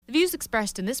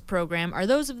expressed in this program are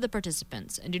those of the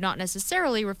participants and do not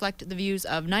necessarily reflect the views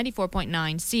of 94.9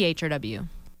 CHRW.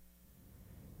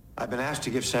 I've been asked to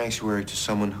give sanctuary to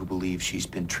someone who believes she's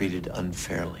been treated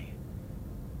unfairly.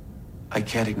 I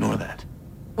can't ignore that.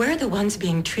 We're the ones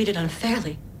being treated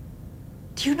unfairly.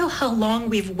 Do you know how long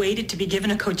we've waited to be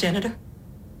given a cogenitor?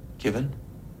 Given?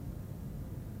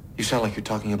 You sound like you're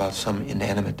talking about some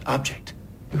inanimate object.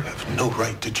 You have no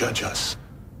right to judge us.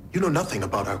 You know nothing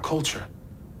about our culture.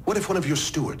 What if one of your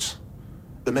stewards,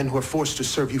 the men who are forced to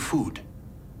serve you food,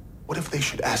 what if they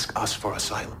should ask us for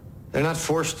asylum? They're not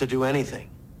forced to do anything.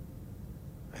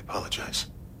 I apologize.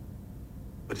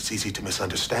 But it's easy to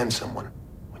misunderstand someone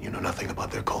when you know nothing about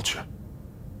their culture.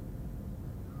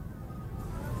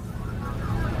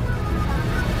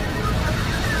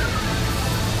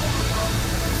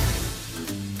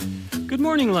 Good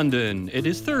morning, London. It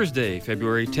is Thursday,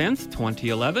 February 10th,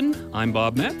 2011. I'm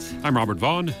Bob Metz. I'm Robert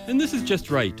Vaughn. And this is Just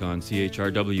Right on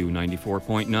CHRW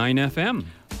 94.9 FM.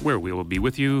 Where we will be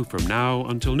with you from now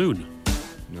until noon.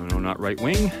 No, not right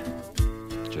wing.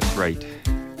 Just right.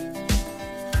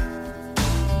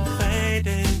 Fade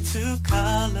into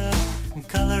color and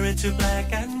color into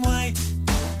black and white.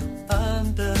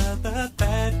 Under the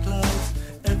bedclothes,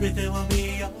 everything will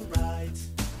be alright.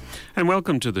 And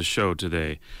welcome to the show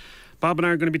today. Bob and I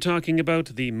are going to be talking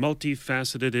about the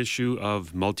multifaceted issue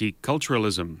of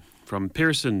multiculturalism. From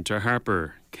Pearson to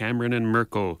Harper, Cameron and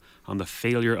Merkel on the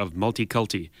failure of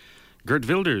multiculti, Geert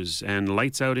Wilders and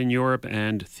Lights Out in Europe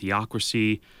and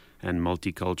Theocracy and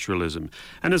Multiculturalism.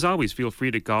 And as always, feel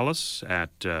free to call us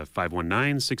at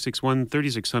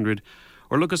 519-661-3600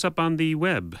 or look us up on the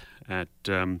web at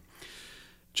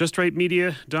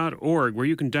justrightmedia.org, where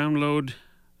you can download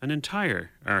an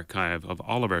entire archive of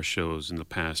all of our shows in the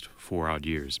past 4 odd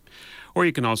years. Or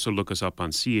you can also look us up on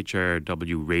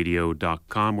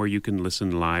chrwradio.com, where you can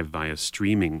listen live via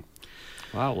streaming.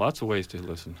 Wow, lots of ways to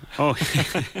listen. Oh,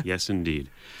 yes, indeed.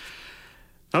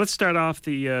 Now let's start off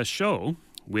the show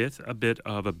with a bit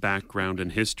of a background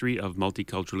and history of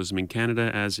multiculturalism in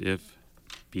Canada, as if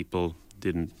people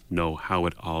didn't know how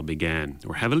it all began,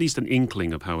 or have at least an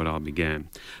inkling of how it all began.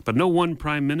 But no one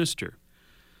prime minister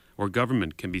or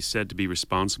government can be said to be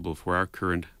responsible for our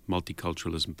current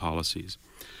multiculturalism policies.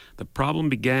 The problem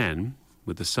began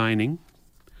with the signing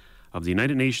of the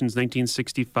United Nations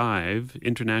 1965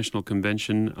 International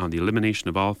Convention on the Elimination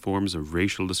of All Forms of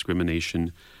Racial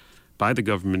Discrimination by the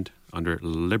government under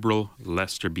Liberal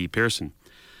Lester B. Pearson.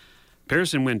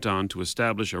 Pearson went on to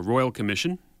establish a Royal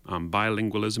Commission on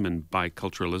Bilingualism and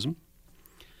Biculturalism,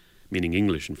 meaning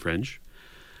English and French,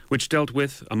 which dealt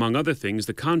with, among other things,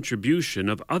 the contribution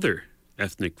of other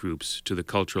ethnic groups to the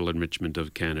cultural enrichment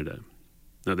of Canada.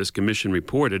 Now, this commission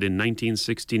reported in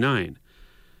 1969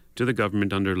 to the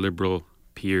government under Liberal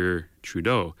Pierre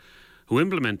Trudeau, who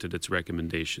implemented its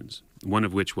recommendations, one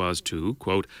of which was to,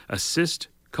 quote, assist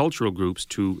cultural groups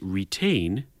to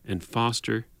retain and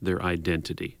foster their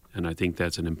identity. And I think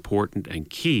that's an important and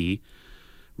key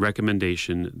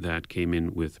recommendation that came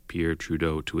in with Pierre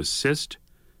Trudeau, to assist,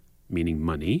 meaning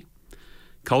money,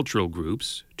 cultural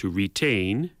groups to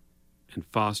retain and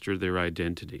foster their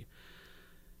identity.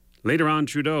 Later on,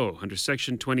 Trudeau, under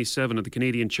Section 27 of the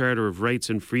Canadian Charter of Rights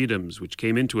and Freedoms, which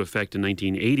came into effect in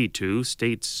 1982,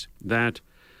 states that,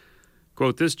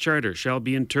 quote, this charter shall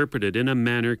be interpreted in a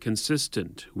manner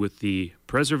consistent with the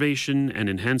preservation and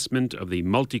enhancement of the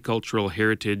multicultural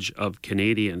heritage of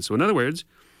Canadians. So in other words,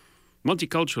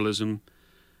 multiculturalism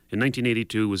in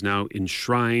 1982 was now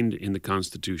enshrined in the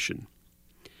Constitution.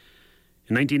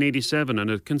 In 1987,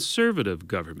 under the Conservative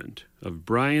government of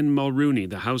Brian Mulroney,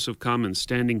 the House of Commons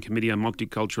Standing Committee on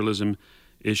Multiculturalism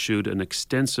issued an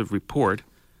extensive report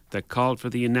that called for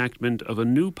the enactment of a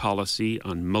new policy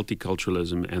on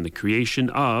multiculturalism and the creation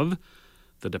of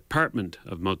the Department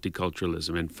of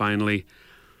Multiculturalism. And finally,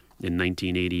 in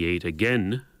 1988,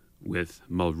 again with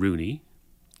Mulroney,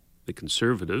 the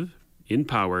Conservative, in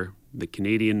power, the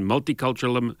Canadian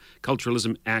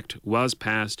Multiculturalism Act was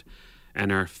passed,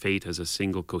 and our fate as a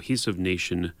single cohesive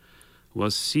nation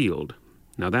was sealed.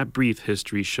 Now, that brief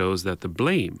history shows that the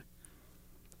blame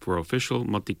for official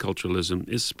multiculturalism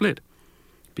is split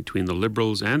between the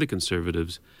Liberals and the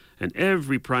Conservatives, and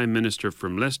every Prime Minister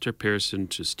from Lester Pearson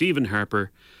to Stephen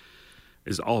Harper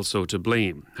is also to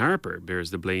blame. Harper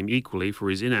bears the blame equally for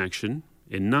his inaction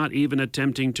in not even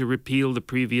attempting to repeal the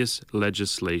previous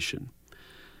legislation.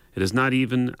 It is not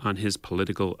even on his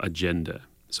political agenda.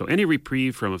 So any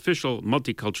reprieve from official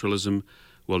multiculturalism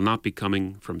will not be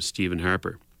coming from Stephen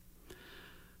Harper.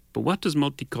 But what does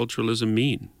multiculturalism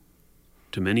mean?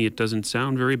 To many, it doesn't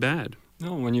sound very bad.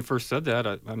 No, when you first said that,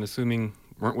 I'm assuming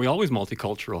weren't we always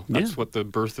multicultural? That's what the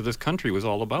birth of this country was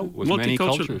all about, was many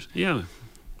cultures. Yeah.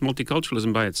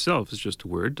 Multiculturalism by itself is just a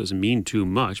word, doesn't mean too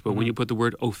much, but when you put the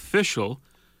word official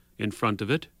in front of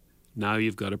it, now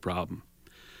you've got a problem.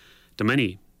 To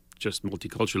many, just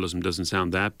multiculturalism doesn't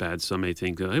sound that bad. Some may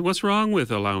think, hey, what's wrong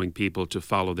with allowing people to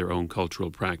follow their own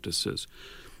cultural practices?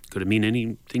 Could it mean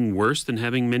anything worse than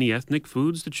having many ethnic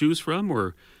foods to choose from,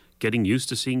 or getting used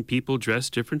to seeing people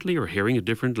dressed differently, or hearing a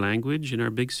different language in our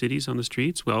big cities on the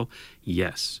streets? Well,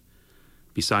 yes.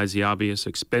 Besides the obvious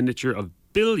expenditure of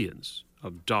billions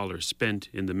of dollars spent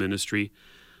in the ministry,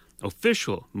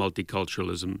 official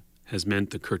multiculturalism has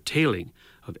meant the curtailing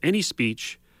of any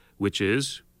speech which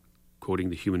is, quoting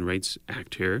the Human Rights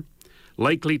Act here,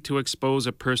 likely to expose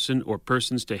a person or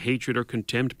persons to hatred or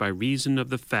contempt by reason of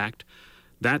the fact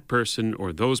that person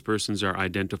or those persons are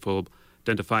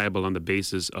identifiable on the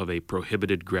basis of a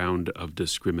prohibited ground of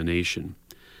discrimination.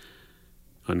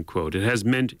 Unquote. It has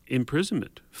meant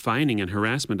imprisonment, fining, and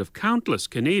harassment of countless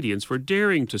Canadians for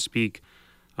daring to speak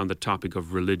on the topic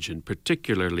of religion,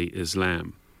 particularly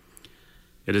Islam.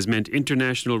 It has meant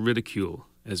international ridicule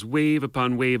as wave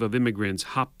upon wave of immigrants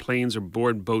hop planes or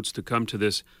board boats to come to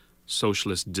this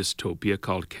socialist dystopia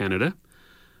called Canada,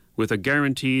 with a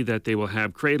guarantee that they will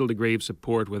have cradle-to-grave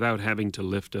support without having to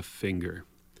lift a finger.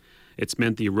 It's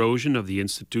meant the erosion of the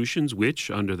institutions which,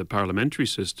 under the parliamentary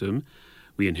system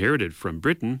we inherited from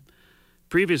Britain,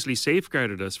 previously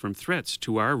safeguarded us from threats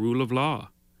to our rule of law.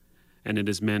 And it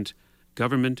has meant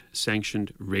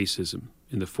government-sanctioned racism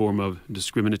in the form of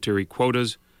discriminatory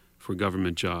quotas for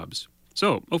government jobs.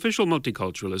 So, official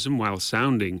multiculturalism, while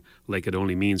sounding like it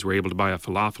only means we're able to buy a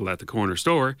falafel at the corner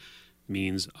store,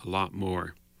 means a lot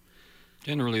more.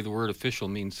 Generally, the word official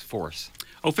means force.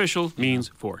 Official means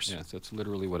force. Yes, that's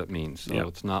literally what it means. So Yeah.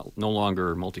 it's no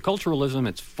longer multiculturalism,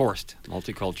 it's forced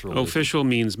multiculturalism. Official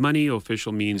means money,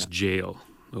 official means jail,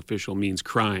 official means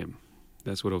crime.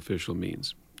 That's what official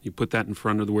means. You put that in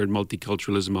front of the word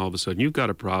multiculturalism, all of a sudden you've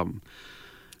got a problem.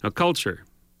 Now, culture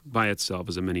by itself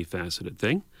is a many-faceted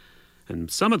thing, and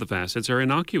some of the facets are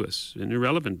innocuous and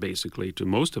irrelevant, basically, to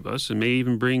most of us, and may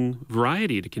even bring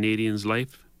variety to Canadians'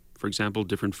 life. For example,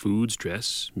 different foods,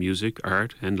 dress, music,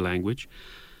 art, and language.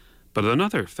 But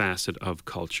another facet of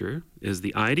culture is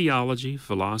the ideology,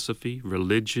 philosophy,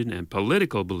 religion, and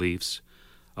political beliefs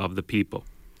of the people.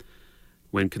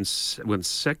 When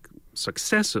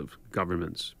successive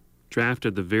governments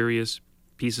drafted the various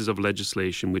pieces of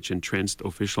legislation which entrenched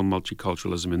official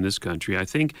multiculturalism in this country, I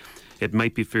think it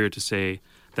might be fair to say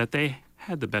that they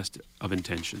had the best of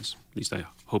intentions, at least I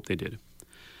hope they did,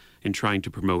 in trying to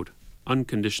promote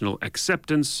unconditional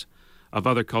acceptance of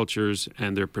other cultures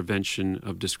and their prevention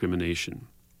of discrimination.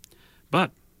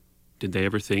 But did they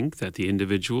ever think that the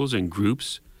individuals and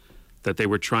groups that they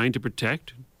were trying to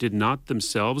protect did not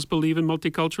themselves believe in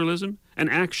multiculturalism and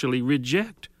actually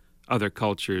reject other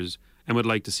cultures and would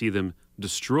like to see them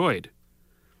destroyed?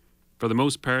 For the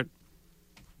most part,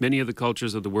 many of the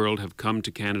cultures of the world have come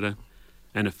to Canada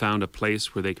and have found a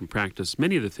place where they can practice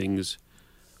many of the things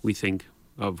we think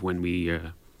of when we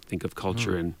think of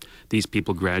culture, and these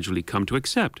people gradually come to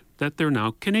accept that they're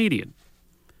now Canadian.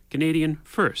 Canadian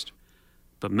first.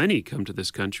 But many come to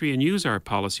this country and use our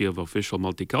policy of official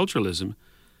multiculturalism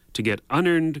to get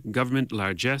unearned government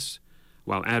largesse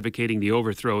while advocating the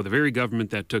overthrow of the very government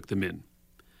that took them in.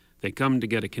 They come to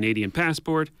get a Canadian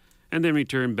passport and then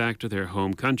return back to their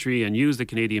home country and use the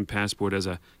Canadian passport as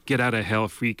a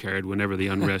get-out-of-hell-free card whenever the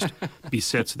unrest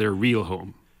besets their real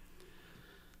home.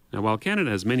 Now, while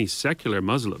Canada has many secular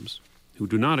Muslims who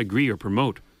do not agree or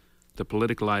promote the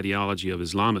political ideology of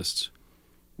Islamists,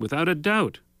 without a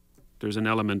doubt, there's an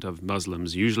element of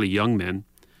Muslims, usually young men,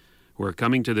 who are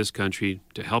coming to this country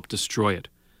to help destroy it.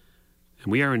 And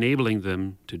we are enabling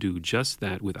them to do just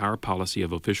that with our policy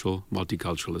of official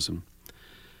multiculturalism.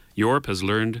 Europe has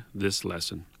learned this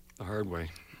lesson. The hard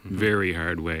way. Very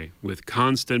hard way, with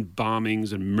constant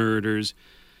bombings and murders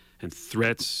and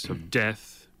threats of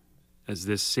death, as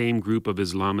this same group of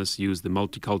Islamists use the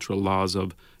multicultural laws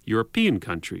of European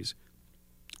countries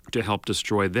to help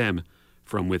destroy them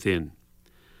from within.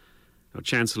 Now,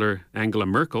 Chancellor Angela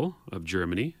Merkel of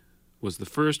Germany was the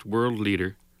first world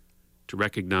leader to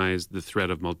recognize the threat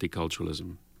of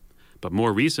multiculturalism. But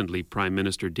more recently, Prime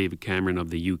Minister David Cameron of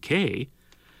the UK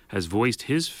has voiced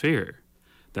his fear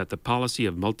that the policy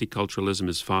of multiculturalism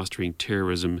is fostering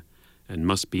terrorism and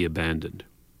must be abandoned.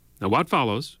 Now, what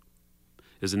follows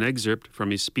is an excerpt from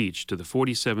his speech to the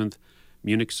 47th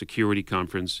Munich Security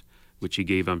Conference, which he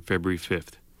gave on February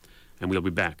 5th. And we'll be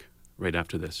back right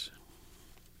after this.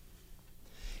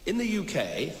 In the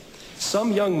UK,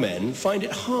 some young men find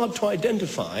it hard to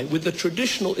identify with the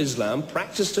traditional Islam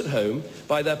practiced at home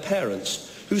by their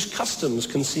parents, whose customs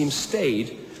can seem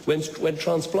staid when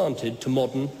transplanted to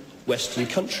modern Western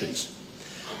countries.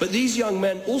 But these young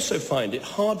men also find it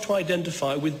hard to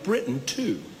identify with Britain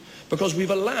too, because we've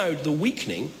allowed the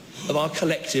weakening of our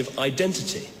collective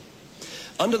identity.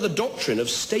 Under the doctrine of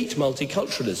state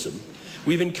multiculturalism,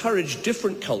 we've encouraged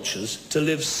different cultures to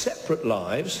live separate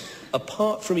lives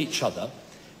apart from each other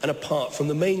and apart from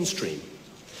the mainstream.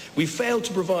 We failed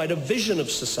to provide a vision of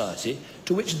society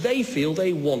to which they feel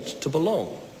they want to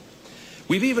belong.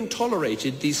 We've even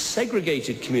tolerated these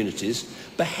segregated communities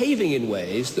behaving in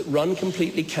ways that run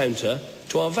completely counter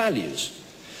to our values.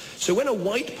 So when a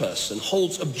white person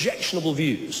holds objectionable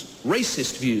views,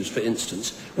 racist views for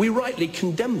instance, we rightly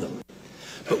condemn them.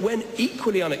 But when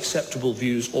equally unacceptable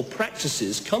views or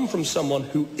practices come from someone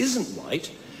who isn't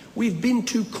white, we've been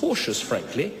too cautious,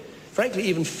 frankly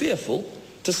even fearful,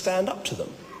 to stand up to them.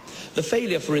 The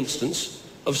failure, for instance,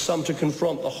 of some to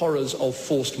confront the horrors of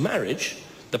forced marriage,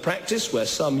 the practice where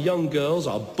some young girls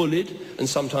are bullied and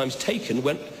sometimes taken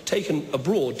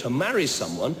abroad to marry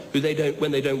someone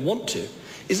when they don't want to,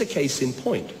 is a case in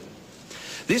point.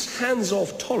 This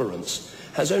hands-off tolerance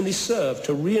has only served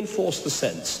to reinforce the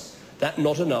sense that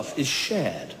not enough is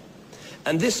shared.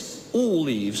 And this all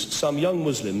leaves some young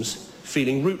Muslims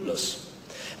feeling rootless.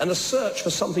 And the search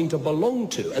for something to belong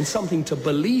to and something to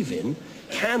believe in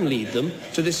can lead them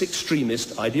to this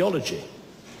extremist ideology.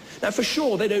 Now, for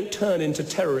sure, they don't turn into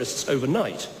terrorists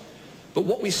overnight. But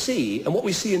what we see, and what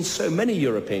we see in so many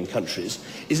European countries,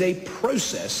 is a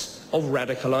process of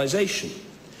radicalization.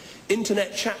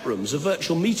 Internet chat rooms are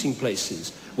virtual meeting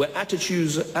places where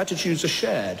attitudes are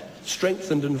shared,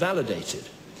 strengthened and validated.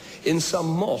 In some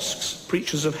mosques,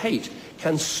 preachers of hate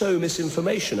can sow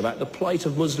misinformation about the plight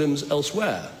of Muslims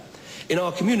elsewhere. In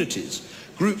our communities,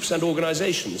 groups and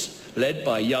organizations led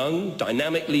by young,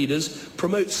 dynamic leaders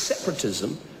promote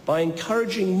separatism by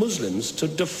encouraging Muslims to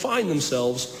define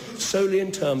themselves solely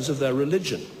in terms of their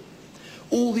religion.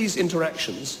 All these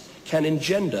interactions can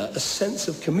engender a sense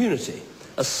of community,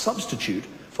 a substitute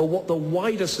for what the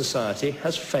wider society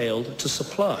has failed to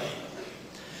supply.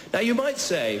 Now you might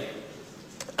say,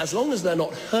 as long as they're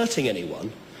not hurting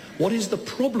anyone, what is the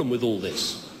problem with all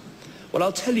this? Well,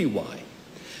 I'll tell you why.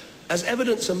 As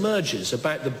evidence emerges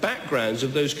about the backgrounds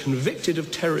of those convicted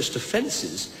of terrorist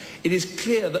offences, it is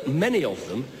clear that many of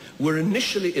them were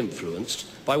initially influenced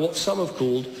by what some have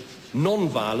called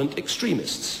non-violent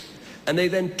extremists. And they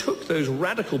then took those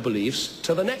radical beliefs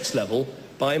to the next level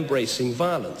by embracing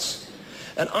violence.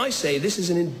 And I say this is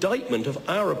an indictment of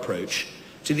our approach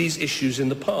to these issues in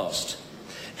the past.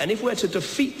 And if we're to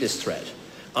defeat this threat,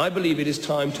 I believe it is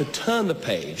time to turn the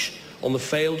page on the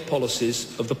failed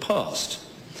policies of the past.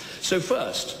 So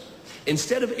first,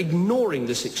 instead of ignoring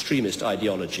this extremist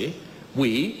ideology,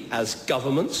 we, as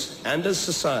governments and as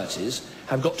societies,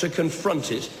 have got to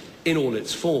confront it in all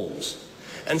its forms.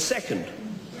 And second,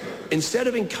 instead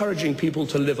of encouraging people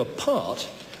to live apart,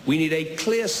 we need a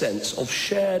clear sense of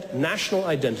shared national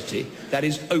identity that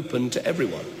is open to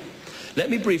everyone. Let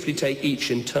me briefly take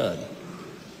each in turn.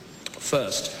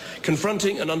 First,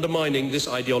 confronting and undermining this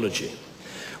ideology.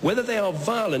 Whether they are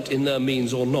violent in their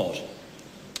means or not,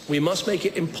 we must make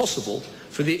it impossible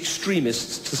for the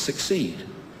extremists to succeed.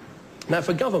 Now,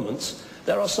 for governments,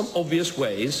 there are some obvious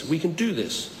ways we can do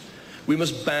this. We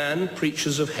must ban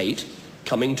preachers of hate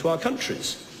coming to our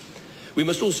countries. We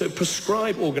must also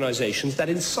prescribe organizations that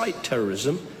incite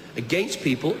terrorism against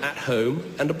people at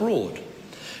home and abroad.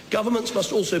 Governments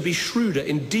must also be shrewder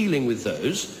in dealing with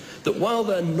those that, while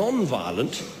they're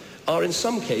non-violent, are in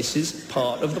some cases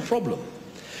part of the problem.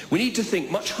 We need to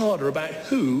think much harder about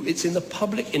who it's in the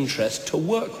public interest to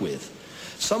work with.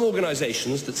 Some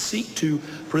organizations that seek to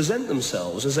present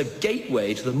themselves as a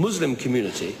gateway to the Muslim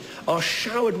community are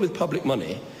showered with public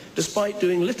money despite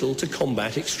doing little to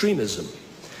combat extremism.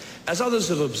 As others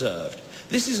have observed,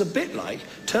 this is a bit like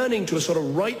turning to a sort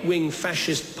of right-wing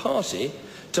fascist party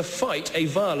to fight a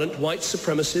violent white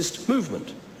supremacist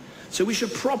movement. So we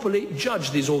should properly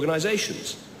judge these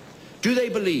organizations. Do they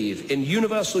believe in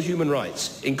universal human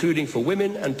rights, including for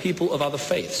women and people of other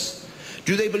faiths?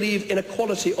 Do they believe in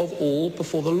equality of all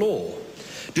before the law?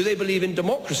 Do they believe in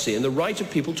democracy and the right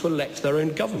of people to elect their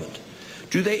own government?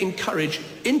 Do they encourage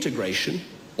integration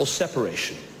or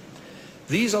separation?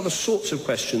 These are the sorts of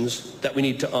questions that we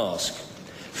need to ask.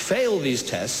 Fail these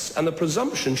tests, and the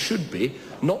presumption should be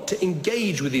not to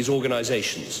engage with these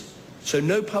organizations. So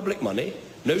no public money,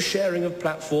 no sharing of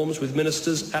platforms with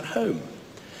ministers at home.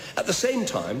 At the same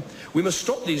time, we must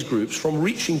stop these groups from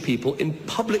reaching people in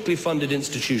publicly funded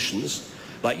institutions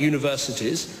like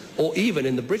universities, or even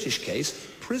in the British case,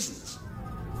 prisons.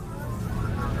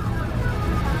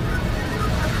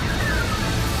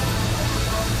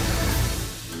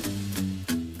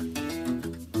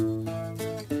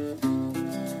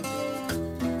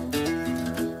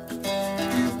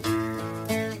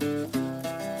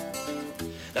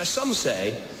 Now, some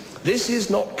say this is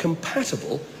not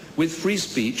compatible with free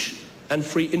speech and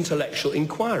free intellectual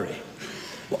inquiry.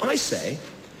 Well, I say,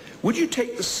 would you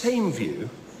take the same view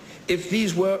if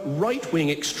these were right-wing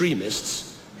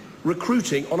extremists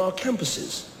recruiting on our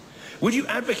campuses? Would you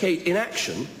advocate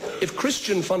inaction if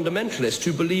Christian fundamentalists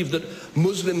who believe that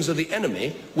Muslims are the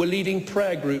enemy were leading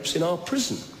prayer groups in our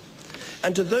prison?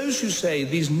 And to those who say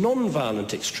these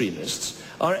non-violent extremists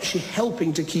are actually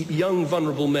helping to keep young,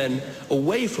 vulnerable men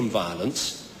away from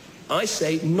violence, I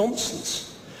say nonsense.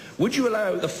 Would you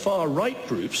allow the far-right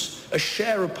groups a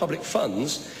share of public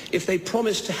funds if they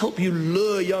promise to help you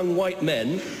lure young white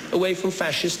men away from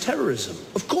fascist terrorism?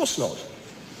 Of course not.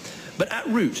 But at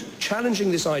root,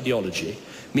 challenging this ideology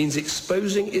means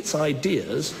exposing its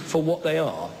ideas for what they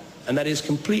are, and that is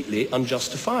completely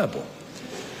unjustifiable.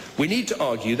 We need to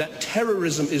argue that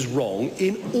terrorism is wrong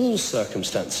in all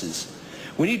circumstances.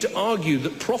 We need to argue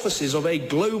that prophecies of a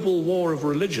global war of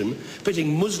religion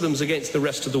pitting Muslims against the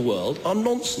rest of the world are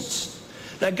nonsense.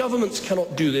 Now, governments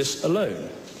cannot do this alone.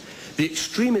 The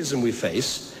extremism we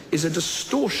face is a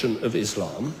distortion of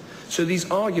Islam, so these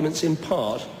arguments in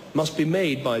part must be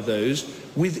made by those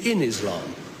within Islam.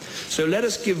 So let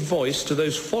us give voice to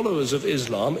those followers of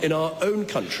Islam in our own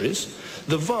countries,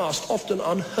 the vast, often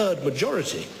unheard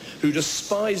majority who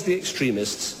despise the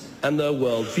extremists and their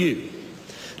worldview.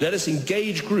 Let us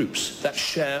engage groups that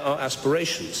share our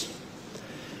aspirations.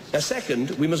 Now,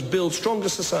 second, we must build stronger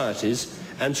societies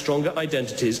and stronger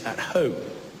identities at home.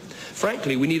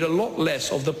 Frankly, we need a lot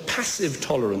less of the passive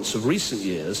tolerance of recent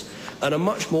years and a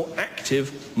much more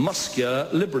active, muscular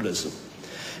liberalism.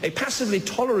 A passively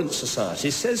tolerant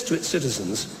society says to its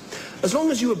citizens, as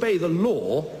long as you obey the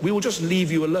law, we will just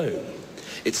leave you alone.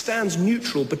 It stands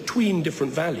neutral between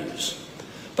different values.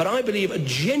 But I believe a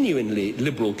genuinely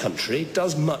liberal country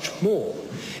does much more.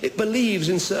 It believes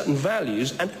in certain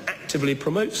values and actively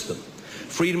promotes them.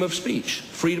 Freedom of speech,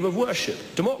 freedom of worship,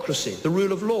 democracy, the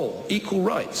rule of law, equal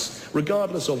rights,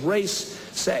 regardless of race,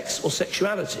 sex, or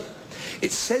sexuality.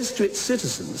 It says to its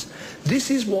citizens, this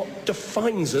is what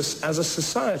defines us as a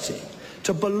society.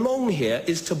 To belong here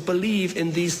is to believe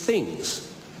in these things.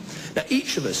 Now,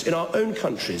 each of us in our own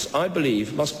countries, I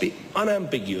believe, must be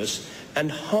unambiguous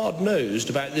and hard-nosed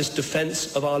about this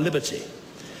defense of our liberty.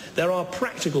 There are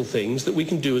practical things that we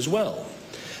can do as well.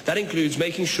 That includes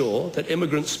making sure that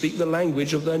immigrants speak the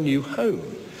language of their new home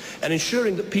and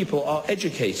ensuring that people are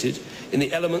educated in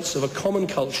the elements of a common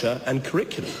culture and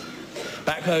curriculum.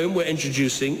 Back home, we're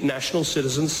introducing National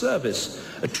Citizen Service,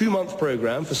 a 2-month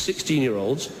program for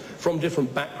 16-year-olds from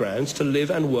different backgrounds to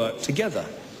live and work together.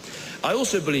 I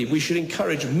also believe we should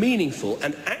encourage meaningful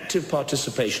and active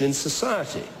participation in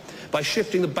society by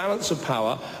shifting the balance of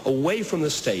power away from the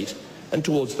state and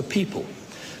towards the people.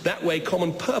 That way,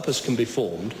 common purpose can be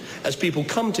formed as people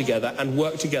come together and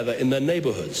work together in their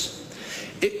neighborhoods.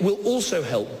 It will also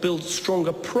help build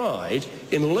stronger pride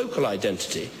in local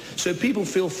identity, so people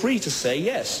feel free to say,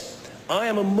 yes, I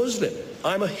am a Muslim,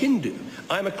 I'm a Hindu,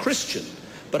 I'm a Christian,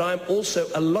 but I'm also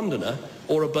a Londoner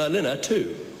or a Berliner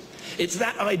too. It's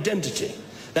that identity,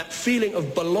 that feeling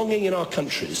of belonging in our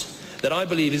countries, that I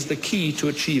believe is the key to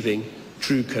achieving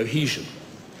true cohesion.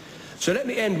 So let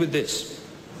me end with this.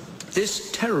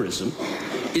 This terrorism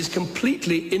is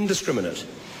completely indiscriminate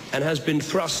and has been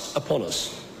thrust upon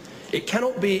us. It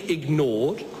cannot be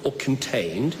ignored or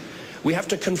contained. We have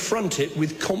to confront it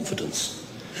with confidence.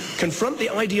 Confront the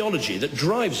ideology that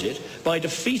drives it by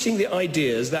defeating the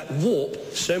ideas that warp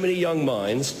so many young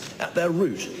minds at their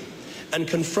root. And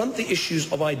confront the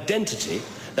issues of identity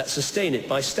that sustain it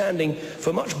by standing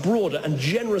for much broader and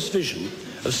generous vision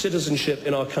of citizenship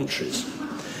in our countries.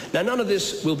 Now, none of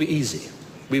this will be easy.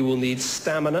 We will need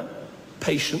stamina,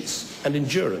 patience, and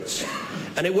endurance.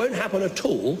 And it won't happen at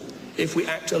all if we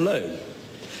act alone.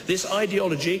 This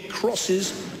ideology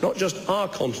crosses not just our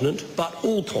continent, but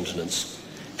all continents.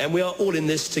 And we are all in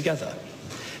this together.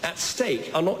 At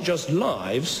stake are not just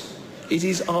lives, it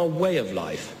is our way of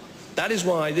life. That is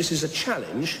why this is a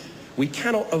challenge we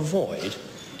cannot avoid.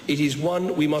 It is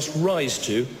one we must rise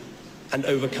to and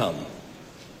overcome.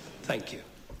 Thank you.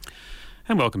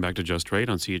 And welcome back to Just Right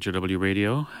on CHRW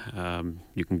Radio.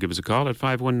 You can give us a call at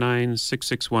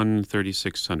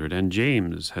 519-661-3600. And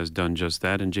James has done just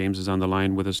that, and James is on the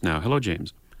line with us now. Hello,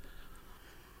 James.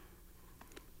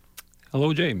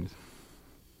 Hello, James.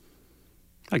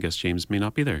 I guess James may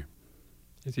not be there.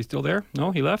 Is he still there?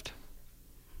 No, he left?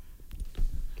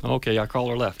 Okay, our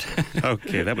caller left.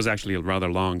 Okay, that was actually a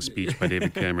rather long speech by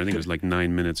David Cameron. I think it was like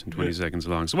 9 minutes and 20 seconds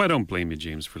long. So I don't blame you,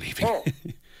 James, for leaving. Oh.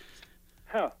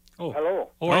 Huh. Oh. Hello.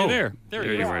 Oh, are you there? There he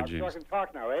you is. are, So I James. can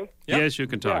talk now, eh? Yep. Yes, you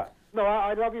can talk. Yeah. No,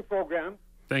 I love your program.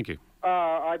 Thank you.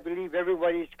 I believe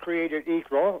everybody's created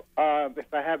equal.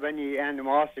 If I have any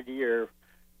animosity or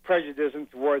prejudice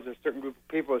towards a certain group of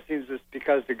people, it seems it's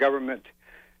because the government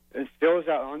instills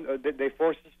that on. They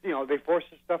force us, they force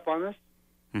this stuff on us.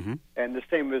 Mm-hmm. And the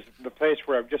same as the place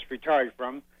where I've just retired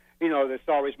from. There's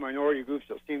always minority groups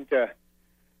that seem to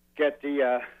get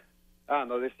the. I don't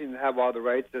know. They seem to have all the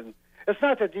rights, and it's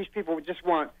not that these people just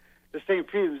want the same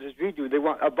freedoms as we do. They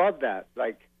want above that,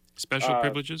 like Special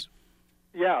privileges?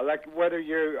 yeah, like whether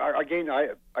you're again,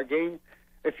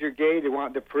 if you're gay, they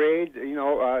want the parade.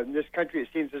 In this country, it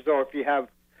seems as though if you have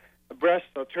a breast,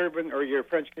 a turban, or you're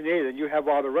French Canadian, you have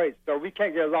all the rights. So we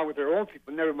can't get along with our own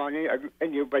people, never mind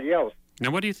anybody else. Now,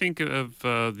 what do you think of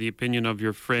the opinion of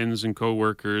your friends and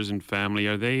co-workers and family?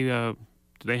 Are they do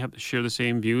they share the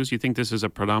same views? You think this is a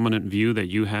predominant view that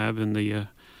you have in the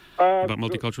about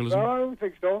multiculturalism? No, I don't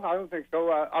think so.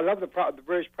 I love the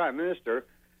British Prime Minister.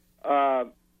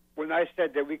 When I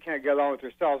said that we can't get along with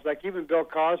ourselves, like even Bill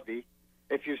Cosby,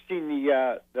 if you've seen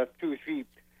the 2 or 3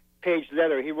 page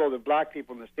letter he wrote to black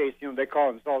people in the States, they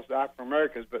call themselves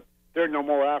Afro-Americans, but they're no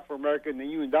more Afro-American than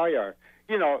you and I are.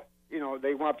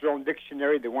 They want their own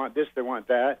dictionary, they want this, they want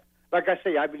that. Like I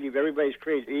say, I believe everybody's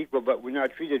created equal, but we're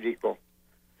not treated equal.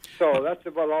 So that's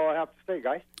about all I have to say,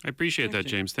 guys. I appreciate that,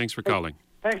 James. Thanks for calling.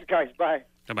 Thanks, guys. Bye.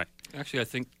 Bye-bye. Actually, I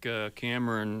think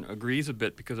Cameron agrees a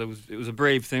bit because it was a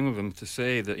brave thing of him to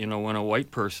say that, when a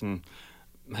white person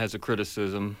has a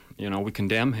criticism, we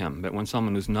condemn him. But when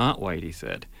someone who's not white, he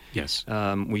said, yes,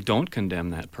 we don't condemn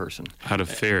that person. Out of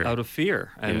fear. Out of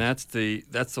fear. And Yes.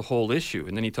 that's the whole issue.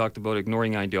 And then he talked about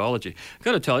ignoring ideology. I've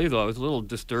got to tell you, though, I was a little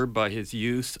disturbed by his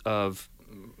use of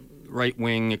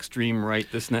right-wing, extreme right,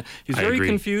 this and that. He's I very agree.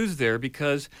 confused there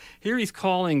because here he's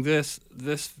calling this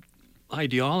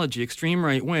ideology extreme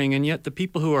right-wing, and yet the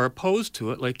people who are opposed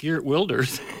to it, like Geert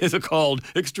Wilders, is called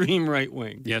extreme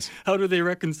right-wing. Yes. How do they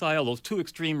reconcile those two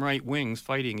extreme right wings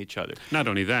fighting each other? Not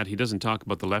only that, he doesn't talk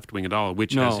about the left wing at all,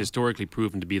 which No. has historically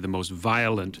proven to be the most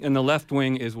violent. And the left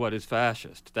wing is what is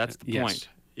fascist. That's the Yes. point.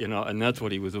 And that's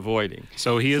what he was avoiding.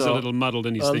 So he is a little muddled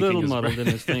in his thinking. A little as muddled well.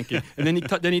 in his thinking. And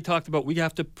then he talked about we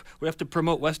have to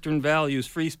promote Western values,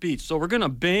 free speech. So we're going to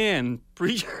ban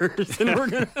preachers, and we're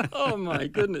going to. Oh my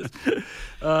goodness!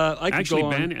 I could Actually,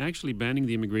 go on. actually banning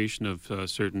the immigration of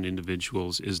certain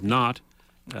individuals is not.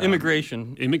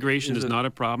 Immigration is not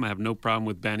a problem. I have no problem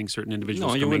with banning certain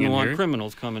individuals No, you coming wouldn't in want here.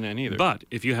 criminals coming in either. But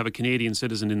if you have a Canadian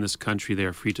citizen in this country, they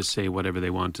are free to say whatever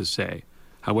they want to say,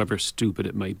 however stupid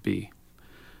it might be.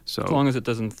 So, as long as it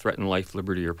doesn't threaten life,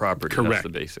 liberty, or property, Correct. that's the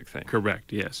basic thing.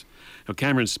 Correct. Yes. Now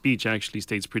Cameron's speech actually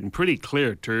states in pretty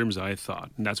clear terms, I thought,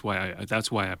 and that's why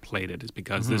I played it. Is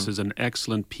because this is an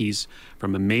excellent piece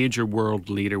from a major world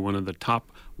leader, one of the top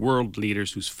world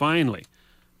leaders, who's finally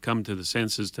come to the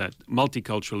senses that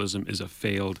multiculturalism is a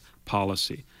failed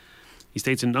policy. He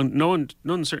states in no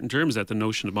uncertain terms that the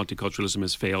notion of multiculturalism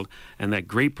has failed, and that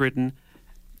Great Britain,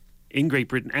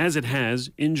 as it has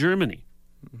in Germany,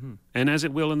 and as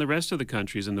it will in the rest of the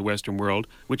countries in the Western world,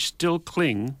 which still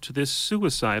cling to this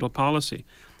suicidal policy.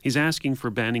 He's asking for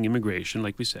banning immigration,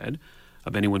 like we said,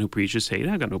 of anyone who preaches hate.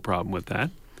 I've got no problem with that,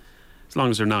 as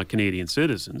long as they're not Canadian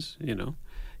citizens,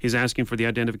 He's asking for the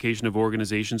identification of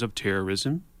organizations of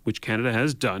terrorism, which Canada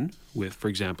has done with, for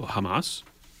example, Hamas.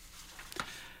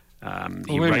 Wait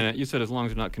a minute. You said as long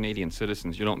as they're not Canadian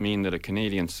citizens. You don't mean that a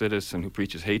Canadian citizen who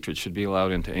preaches hatred should be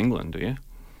allowed into England, do you?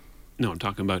 No, I'm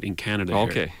talking about in Canada. here.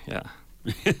 Okay, yeah.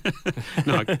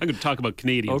 No, I'm going to talk about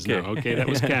Canadians Okay. now. Okay, that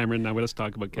was Cameron. Now let's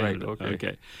talk about Canada. Right,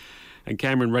 okay. And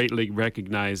Cameron rightly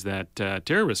recognized that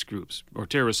terrorist groups or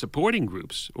terrorist supporting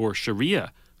groups or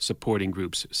Sharia supporting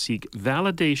groups seek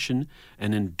validation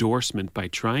and endorsement by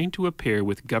trying to appear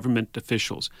with government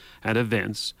officials at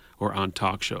events or on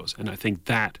talk shows. And I think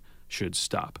that should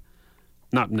stop.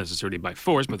 Not necessarily by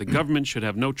force, but the government should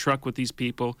have no truck with these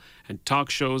people, and talk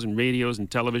shows and radios and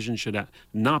television should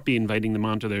not be inviting them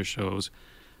onto their shows.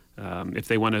 If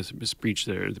they want to preach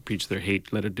their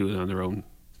hate, let it do it on their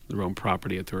own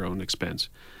property at their own expense.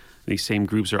 These same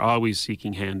groups are always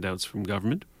seeking handouts from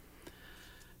government,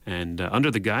 and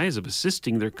under the guise of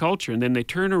assisting their culture, and then they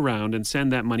turn around and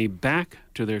send that money back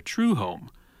to their true home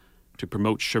to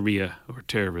promote Sharia or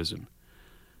terrorism,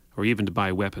 or even to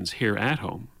buy weapons here at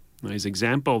home. Now, his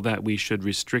example that we should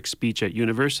restrict speech at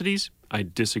universities, I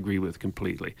disagree with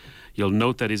completely. You'll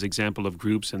note that his example of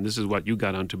groups, and this is what you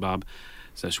got onto, Bob,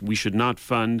 says we should not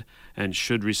fund and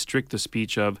should restrict the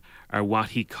speech of are what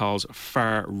he calls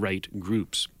far-right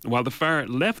groups. While the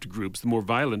far-left groups, the more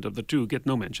violent of the two, get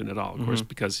no mention at all, of course,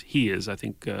 because he is, I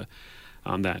think,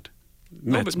 on that.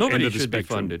 Nobody should be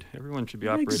funded. Everyone should be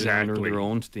operating under their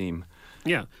own steam.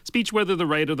 Yeah, speech whether the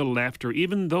right or the left or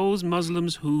even those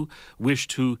Muslims who wish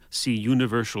to see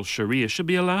universal Sharia should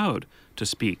be allowed to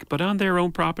speak, but on their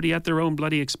own property at their own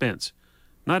bloody expense,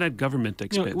 not at government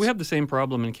expense. We have the same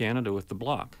problem in Canada with the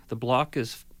Bloc. The Bloc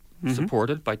is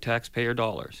supported by taxpayer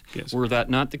dollars. Yes. Were that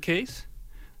not the case,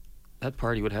 that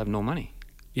party would have no money.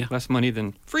 Yeah. Less money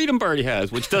than Freedom Party has,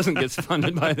 which doesn't get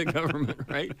funded by the government,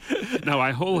 right? Now,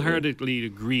 I wholeheartedly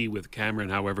agree with Cameron,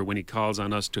 however, when he calls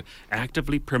on us to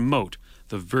actively promote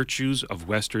the virtues of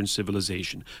Western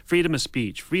civilization. Freedom of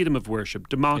speech, freedom of worship,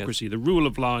 democracy, the rule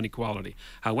of law and equality.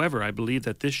 However, I believe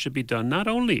that this should be done not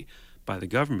only by the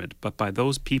government, but by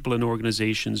those people and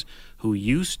organizations who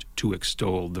used to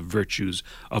extol the virtues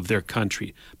of their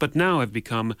country, but now have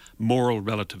become moral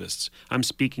relativists. I'm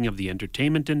speaking of the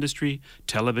entertainment industry,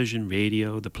 television,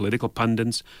 radio, the political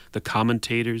pundits, the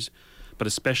commentators, but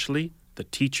especially the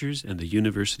teachers and the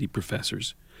university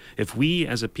professors. If we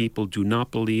as a people do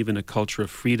not believe in a culture of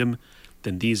freedom,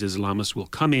 then these Islamists will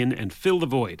come in and fill the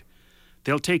void.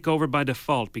 They'll take over by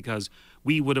default because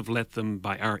we would have let them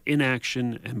by our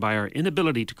inaction and by our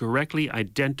inability to correctly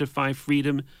identify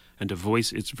freedom and to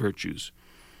voice its virtues.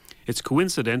 It's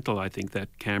coincidental, I think,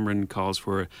 that Cameron calls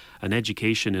for an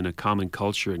education in a common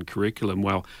culture and curriculum,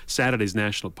 while Saturday's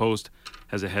National Post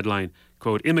has a headline,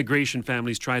 quote, "Immigration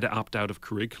families try to opt out of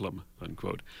curriculum,"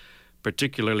 unquote.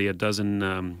 Particularly a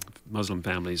dozen Muslim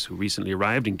families who recently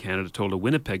arrived in Canada told a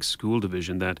Winnipeg school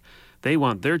division that they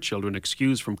want their children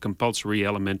excused from compulsory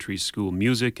elementary school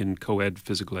music and co-ed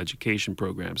physical education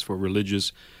programs for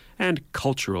religious and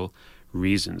cultural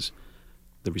reasons.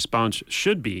 The response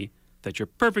should be that you're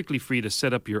perfectly free to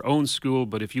set up your own school,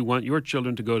 but if you want your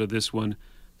children to go to this one,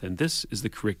 then this is the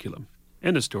curriculum.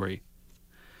 End of story.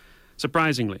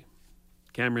 Surprisingly,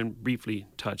 Cameron briefly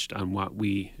touched on what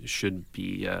should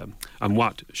be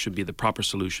the proper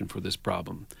solution for this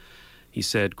problem. He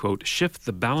said, quote, "Shift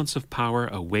the balance of power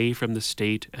away from the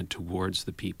state and towards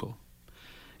the people."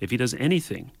 If he does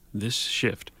anything, this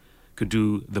shift could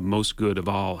do the most good of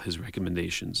all his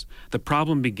recommendations. The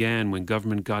problem began when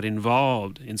government got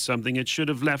involved in something it should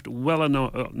have left well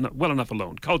enough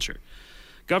alone: culture.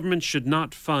 Government should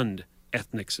not fund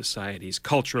ethnic societies,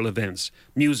 cultural events,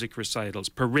 music recitals,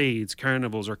 parades,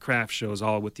 carnivals, or craft shows,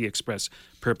 all with the express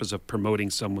purpose of promoting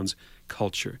someone's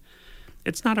culture.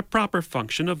 It's not a proper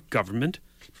function of government,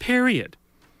 period.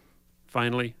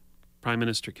 Finally, Prime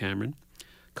Minister Cameron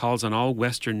calls on all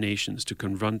Western nations to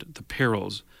confront the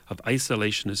perils of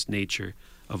isolationist nature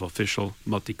of official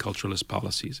multiculturalist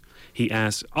policies. He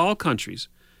asks all countries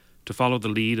to follow the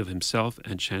lead of himself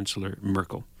and Chancellor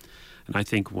Merkel. And I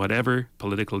think whatever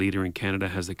political leader in Canada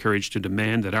has the courage to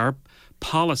demand that our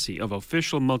policy of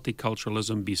official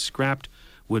multiculturalism be scrapped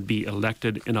would be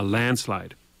elected in a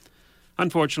landslide.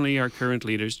 Unfortunately, our current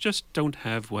leaders just don't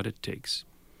have what it takes.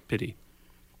 Pity.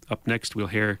 Up next, we'll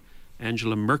hear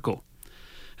Angela Merkel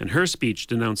and her speech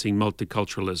denouncing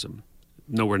multiculturalism.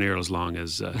 Nowhere near as long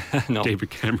as David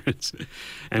Cameron's.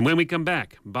 And when we come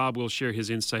back, Bob will share his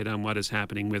insight on what is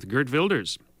happening with Geert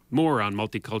Wilders. More on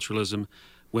multiculturalism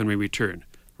when we return,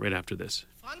 right after this.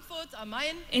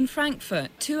 In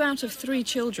Frankfurt, 2 out of 3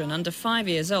 children under 5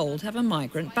 years old have a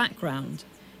migrant background.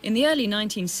 In the early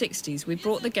 1960s, we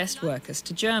brought the guest workers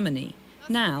to Germany.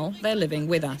 Now they're living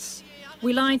with us.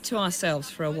 We lied to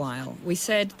ourselves for a while. We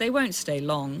said they won't stay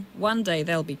long, one day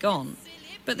they'll be gone.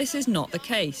 But this is not the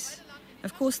case.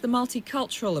 Of course, the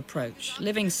multicultural approach,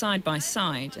 living side by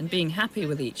side and being happy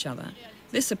with each other,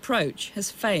 this approach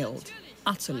has failed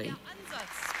utterly.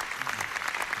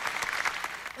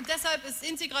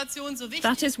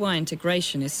 That is why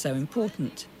integration is so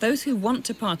important. Those who want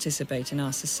to participate in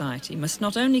our society must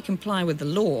not only comply with the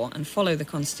law and follow the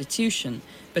constitution,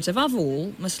 but above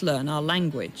all must learn our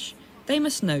language. They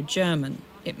must know German.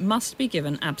 It must be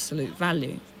given absolute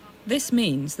value. This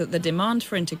means that the demand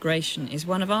for integration is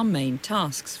one of our main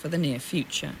tasks for the near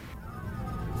future.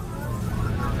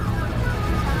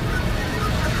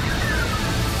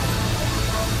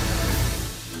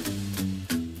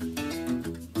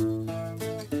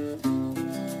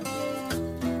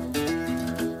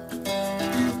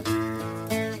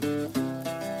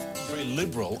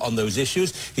 on those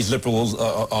issues. He's liberal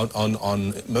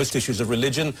on most issues of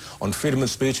religion, on freedom of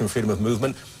speech and freedom of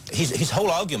movement. His whole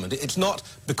argument, it's not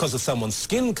because of someone's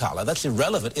skin color, that's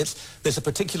irrelevant. There's a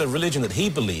particular religion that he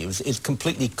believes is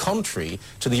completely contrary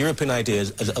to the European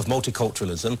ideas of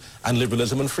multiculturalism and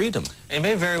liberalism and freedom. It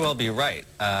may very well be right.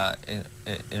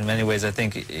 In many ways, I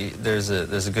think there's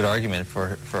a good argument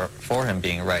for him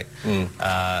being right.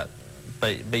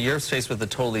 But you're faced with a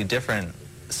totally different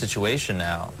situation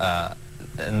now.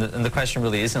 And the question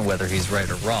really isn't whether he's right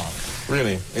or wrong.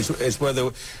 Really? It's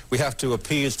whether we have to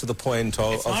appease to the point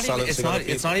of silencing other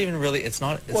people. It's not even really, it's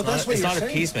not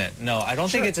appeasement. No, I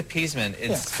don't think it's appeasement.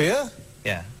 It's fear?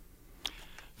 Yeah.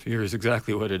 Fear is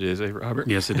exactly what it is, eh, Robert?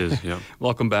 Yes, it is, yeah.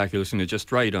 Welcome back. You're listening to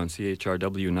Just Right on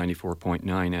CHRW 94.9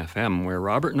 FM, where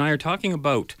Robert and I are talking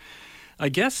about, I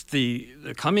guess, the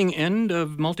coming end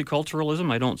of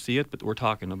multiculturalism. I don't see it, but we're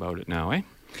talking about it now, eh?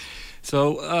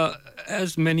 So,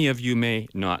 as many of you may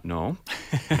not know,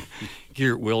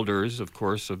 Geert Wilders, of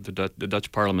course, of the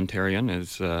Dutch parliamentarian,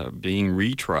 is being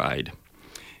retried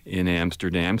in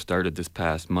Amsterdam, started this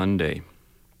past Monday,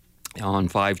 on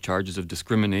 5 charges of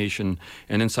discrimination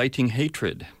and inciting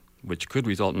hatred, which could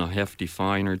result in a hefty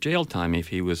fine or jail time if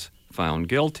he was found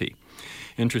guilty.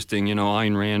 Interesting,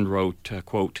 Ayn Rand wrote,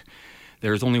 quote,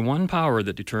 "There is only one power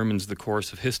that determines the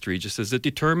course of history, just as it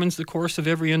determines the course of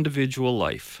every individual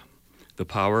life. The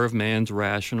power of man's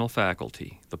rational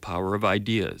faculty, the power of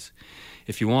ideas.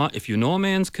 If you know a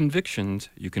man's convictions,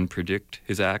 you can predict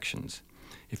his actions.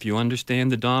 If you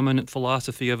understand the dominant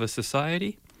philosophy of a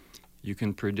society, you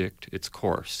can predict its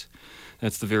course."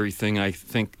 That's the very thing I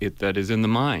think that is in the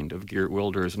mind of Geert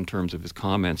Wilders in terms of his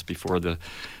comments before the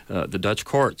Dutch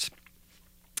courts.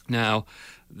 Now,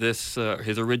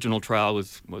 his original trial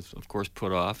was of course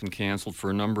put off and canceled for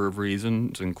a number of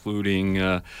reasons, including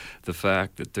the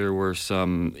fact that there were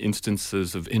some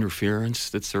instances of interference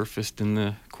that surfaced in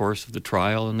the course of the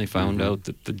trial, and they found out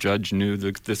that the judge knew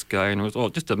this guy, and it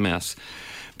was just a mess.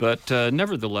 But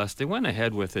nevertheless, they went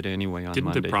ahead with it anyway on Monday.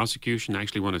 Didn't the prosecution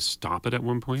actually want to stop it at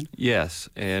one point? Yes,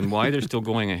 and why they're still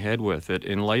going ahead with it,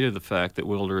 in light of the fact that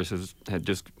Wilders had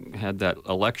just had that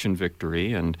election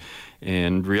victory,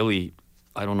 and really,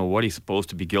 I don't know what he's supposed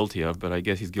to be guilty of, but I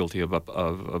guess he's guilty of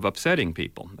upsetting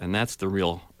people, and that's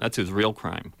his real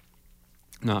crime,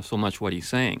 not so much what he's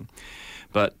saying.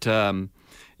 But I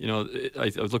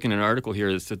was looking at an article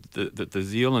here that said that the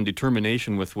zeal and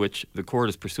determination with which the court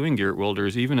is pursuing Geert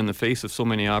Wilders, even in the face of so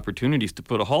many opportunities to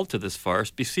put a halt to this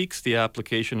farce, beseeks the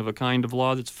application of a kind of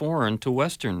law that's foreign to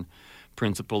Western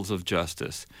principles of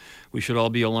justice. We should all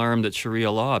be alarmed that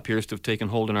Sharia law appears to have taken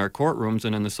hold in our courtrooms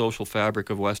and in the social fabric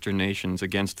of Western nations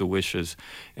against the wishes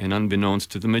and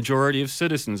unbeknownst to the majority of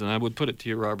citizens. And I would put it to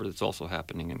you, Robert, it's also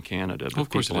happening in Canada, but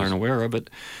people aren't aware of it.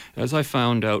 As I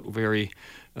found out very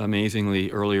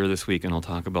amazingly earlier this week, and I'll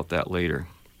talk about that later.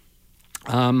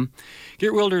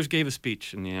 Geert Wilders gave a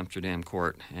speech in the Amsterdam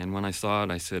court, and when I saw it,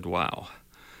 I said, wow,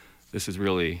 this is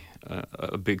really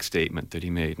a big statement that he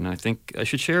made, and I think I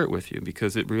should share it with you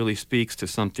because it really speaks to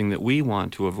something that we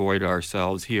want to avoid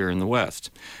ourselves here in the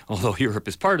West. Although Europe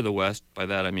is part of the West, by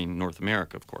that I mean North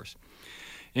America, of course.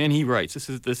 And he writes,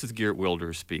 this is Geert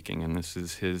Wilders speaking, and this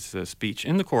is his speech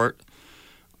in the court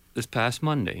this past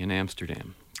Monday in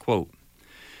Amsterdam. Quote,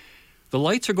 "The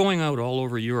lights are going out all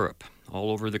over Europe, all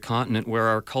over the continent where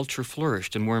our culture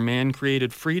flourished and where man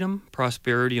created freedom,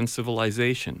 prosperity, and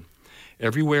civilization.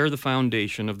 Everywhere the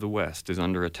foundation of the West is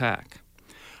under attack.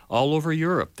 All over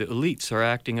Europe, the elites are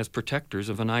acting as protectors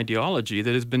of an ideology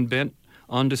that has been bent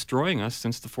on destroying us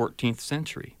since the 14th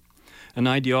century. An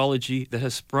ideology that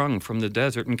has sprung from the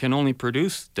desert and can only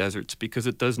produce deserts because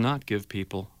it does not give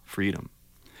people freedom.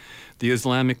 The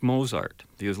Islamic Mozart,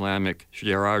 the Islamic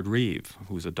Gerard Reeve,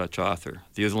 who's a Dutch author,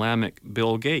 the Islamic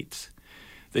Bill Gates,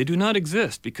 they do not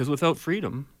exist because without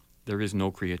freedom, there is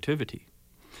no creativity.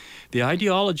 The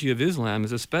ideology of Islam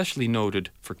is especially noted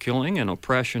for killing and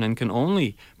oppression and can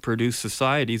only produce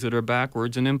societies that are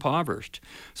backwards and impoverished.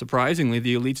 Surprisingly,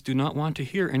 the elites do not want to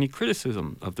hear any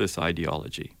criticism of this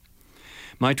ideology.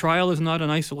 My trial is not an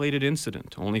isolated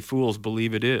incident. Only fools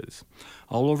believe it is.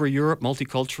 All over Europe,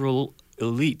 multicultural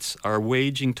elites are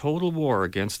waging total war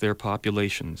against their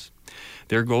populations.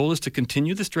 Their goal is to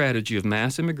continue the strategy of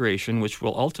mass immigration, which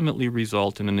will ultimately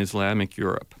result in an Islamic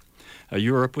Europe. A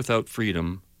Europe without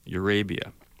freedom,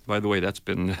 Eurabia. By the way, that's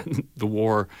been the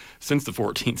war since the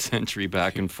 14th century,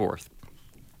 back and forth.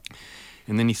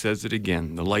 And then he says it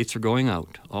again. The lights are going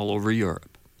out all over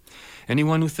Europe.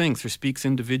 Anyone who thinks or speaks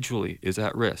individually is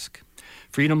at risk.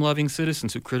 Freedom-loving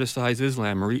citizens who criticize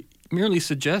Islam merely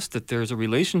suggest that there is a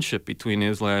relationship between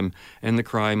Islam and the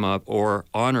crime of or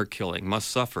honor killing must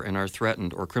suffer and are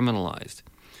threatened or criminalized.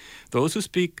 Those who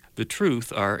speak the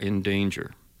truth are in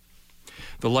danger.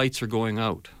 The lights are going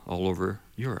out all over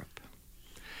Europe.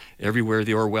 Everywhere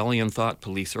the Orwellian thought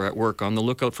police are at work on the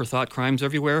lookout for thought crimes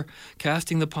everywhere,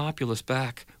 casting the populace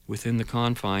back within the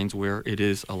confines where it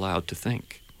is allowed to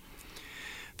think.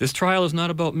 This trial is not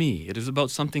about me. It is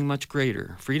about something much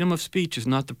greater. Freedom of speech is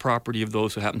not the property of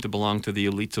those who happen to belong to the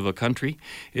elites of a country.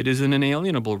 It is an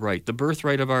inalienable right, the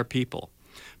birthright of our people.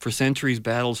 For centuries,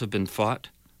 battles have been fought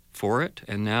for it,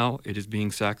 and now it is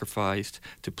being sacrificed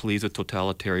to please a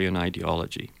totalitarian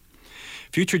ideology.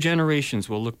 Future generations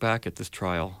will look back at this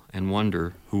trial and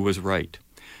wonder who was right,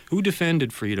 who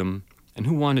defended freedom, and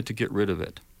who wanted to get rid of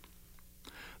it.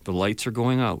 The lights are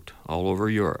going out all over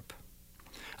Europe.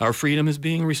 Our freedom is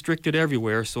being restricted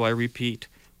everywhere, so I repeat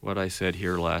what I said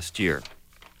here last year.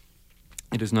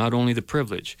 It is not only the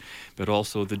privilege, but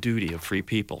also the duty of free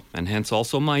people, and hence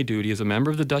also my duty as a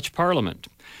member of the Dutch Parliament,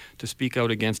 to speak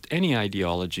out against any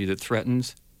ideology that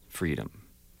threatens freedom.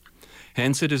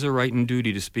 Hence, it is a right and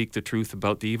duty to speak the truth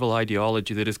about the evil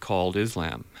ideology that is called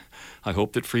Islam. I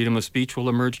hope that freedom of speech will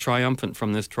emerge triumphant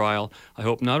from this trial. I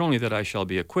hope not only that I shall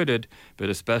be acquitted, but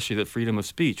especially that freedom of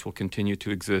speech will continue to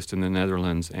exist in the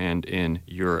Netherlands and in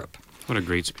Europe. What a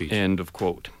great speech. End of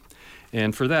quote.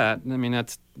 And for that, I mean,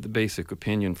 that's the basic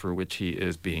opinion for which he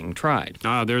is being tried.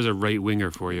 Ah, there's a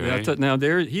right-winger for you, eh? Now,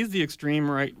 he's the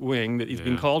extreme right wing, that he's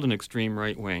been called an extreme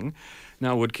right wing.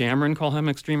 Now, would Cameron call him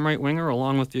extreme right-winger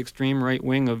along with the extreme right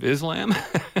wing of Islam?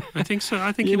 I think so.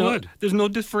 I think he would. There's no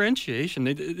differentiation.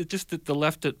 It's just that the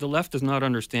left does not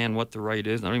understand what the right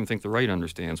is. I don't even think the right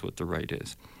understands what the right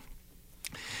is.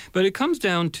 But it comes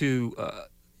down to,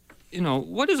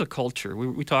 what is a culture?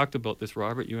 We talked about this,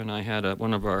 Robert. You and I had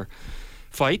one of our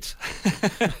fights.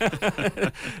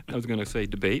 I was going to say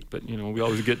debate, but we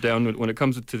always get down when it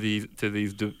comes to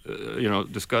these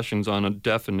discussions on a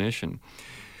definition.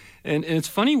 And it's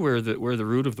funny where the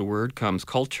root of the word comes,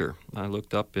 culture. I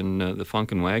looked up in the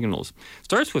Funk and Wagnalls. It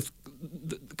starts with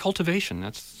the cultivation.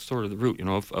 That's sort of the root,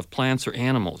 of plants or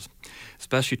animals,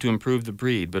 especially to improve the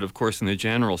breed. But of course, in the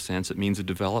general sense, it means a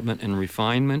development and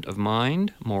refinement of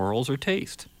mind, morals, or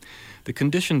taste. The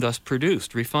condition thus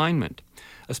produced, refinement,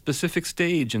 a specific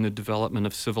stage in the development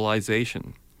of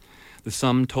civilization, the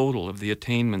sum total of the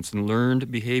attainments and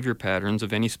learned behavior patterns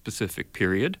of any specific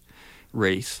period,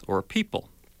 race, or people.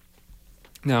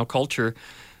 Now, culture,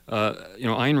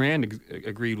 Ayn Rand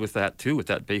agreed with that too, with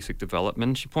that basic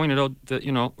development. She pointed out that,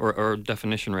 or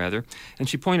definition rather, and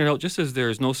she pointed out just as there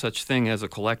is no such thing as a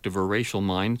collective or racial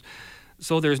mind,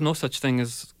 so there is no such thing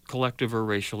as collective or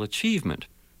racial achievement.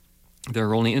 There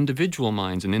are only individual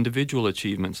minds and individual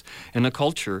achievements, and a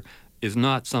culture is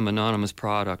not some anonymous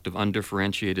product of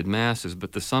undifferentiated masses,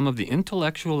 but the sum of the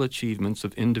intellectual achievements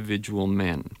of individual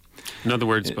men. In other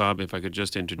words, Bob, if I could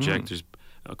just interject,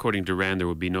 according to Rand, there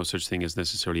would be no such thing as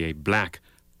necessarily a black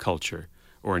culture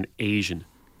or an Asian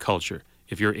culture.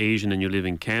 If you're Asian and you live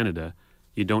in Canada,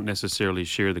 you don't necessarily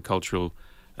share the cultural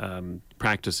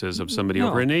practices of somebody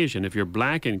over in Asia. If you're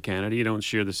black in Canada, you don't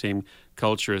share the same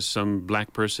culture as some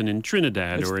black person in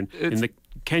Trinidad or in the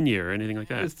Kenya or anything like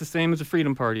that. It's the same as the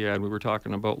Freedom Party ad we were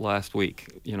talking about last week.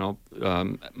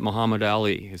 Muhammad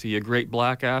Ali, is he a great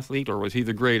black athlete or was he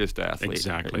the greatest athlete?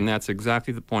 Exactly. And that's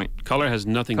exactly the point. Color has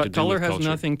nothing to do with culture. Color has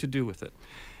nothing to do with it.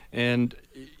 And,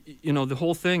 the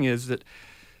whole thing is that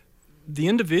the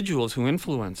individuals who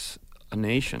influence a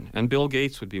nation, and Bill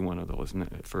Gates would be one of those,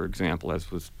 for example,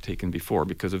 as was taken before,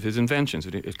 because of his inventions.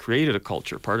 It created a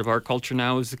culture. Part of our culture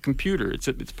now is the computer. It's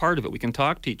part of it. We can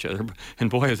talk to each other. And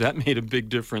boy, has that made a big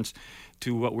difference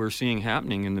to what we're seeing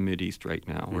happening in the Mideast right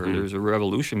now, where there's a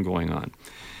revolution going on.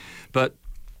 But,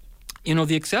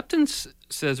 the acceptance,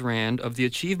 says Rand, of the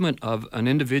achievement of an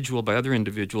individual by other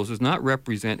individuals does not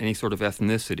represent any sort of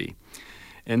ethnicity.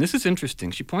 And this is interesting.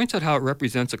 She points out how it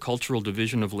represents a cultural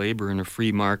division of labor in a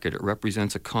free market. It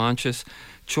represents a conscious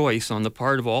choice on the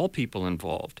part of all people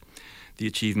involved. The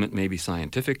achievement may be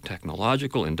scientific,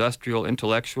 technological, industrial,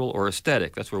 intellectual, or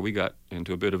aesthetic. That's where we got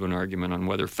into a bit of an argument on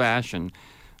whether fashion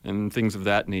and things of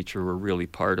that nature were really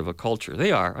part of a culture.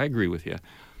 They are, I agree with you,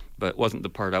 but it wasn't the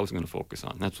part I was going to focus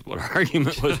on. That's what our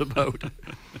argument was about.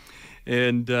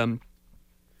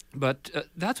 But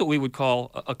that's what we would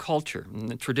call a culture. And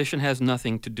the tradition has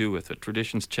nothing to do with it.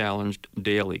 Tradition's challenged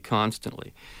daily,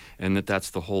 constantly, and that's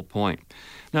the whole point.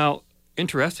 Now,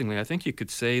 interestingly, I think you could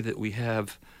say that we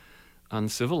have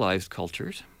uncivilized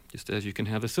cultures, just as you can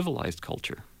have a civilized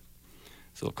culture.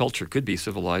 So a culture could be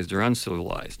civilized or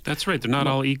uncivilized. That's right. They're not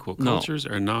all equal. Cultures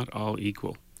are not all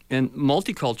equal. And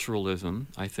multiculturalism,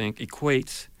 I think,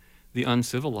 equates the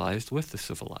uncivilized with the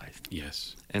civilized.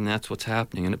 Yes. And that's what's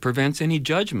happening. And it prevents any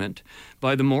judgment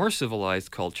by the more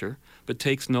civilized culture but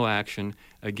takes no action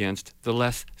against the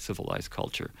less civilized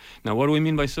culture. Now, what do we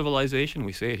mean by civilization?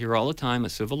 We say it here all the time. A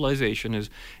civilization is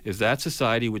that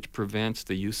society which prevents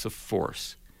the use of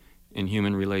force in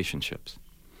human relationships.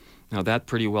 Now, that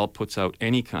pretty well puts out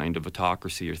any kind of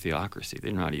autocracy or theocracy.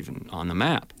 They're not even on the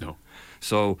map. No.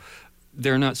 So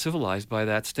they're not civilized by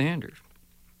that standard.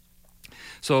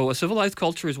 So a civilized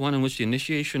culture is one in which the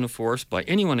initiation of force by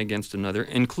anyone against another,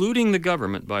 including the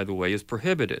government, by the way, is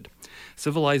prohibited.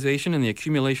 Civilization and the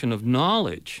accumulation of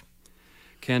knowledge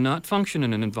cannot function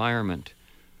in an environment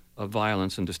of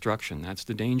violence and destruction. That's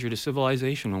the danger to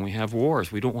civilization when we have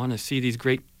wars. We don't want to see these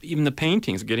great, even the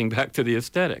paintings, getting back to the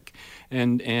aesthetic,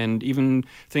 and even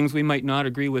things we might not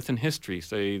agree with in history,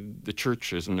 say the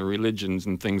churches and the religions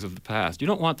and things of the past. You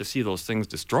don't want to see those things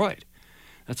destroyed.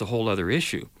 That's a whole other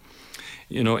issue.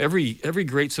 You know, every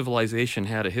great civilization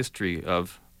had a history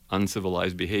of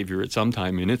uncivilized behavior at some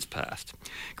time in its past.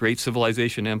 Great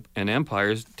civilization and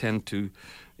empires tend to,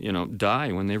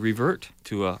 die when they revert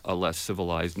to a less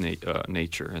civilized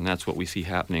nature, and that's what we see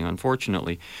happening,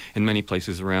 unfortunately, in many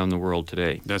places around the world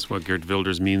today. That's what Geert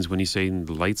Wilders means when he's saying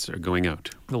the lights are going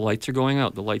out. The lights are going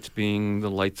out. The lights being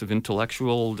the lights of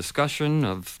intellectual discussion,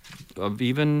 of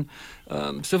even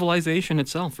civilization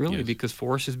itself, really, yes. Because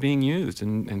force is being used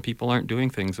and people aren't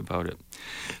doing things about it.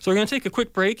 So we're going to take a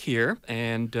quick break here,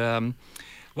 and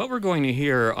what we're going to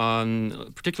hear,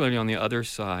 particularly on the other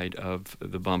side of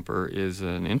the bumper, is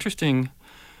an interesting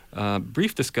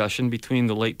brief discussion between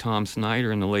the late Tom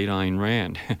Snyder and the late Ayn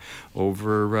Rand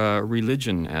over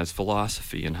religion as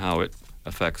philosophy and how it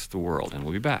affects the world. And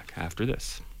we'll be back after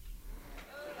this.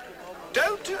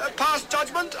 Don't pass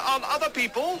judgment on other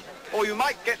people, or you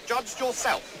might get judged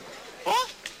yourself.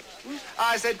 What?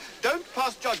 I said, don't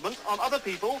pass judgment on other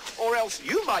people, or else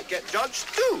you might get judged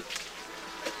too.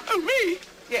 Oh, me?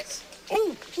 Yes.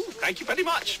 Oh, thank you very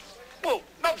much. Well,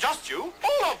 not just you,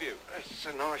 all of you. That's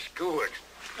a nice gourd.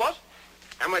 What?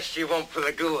 How much do you want for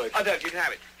the gourd? I don't, you can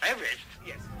have it. Have it?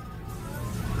 Yes.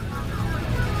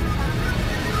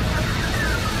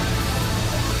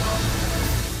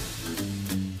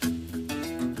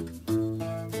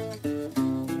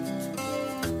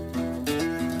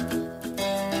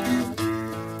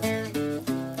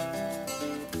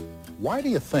 Why do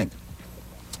you think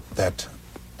that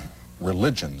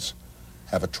religions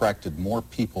have attracted more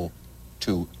people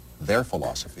to their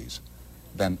philosophies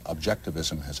than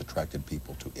objectivism has attracted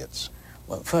people to its?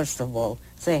 Well, first of all,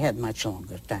 they had much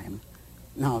longer time.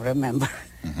 Now, remember,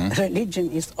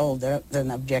 religion is older than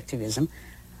objectivism.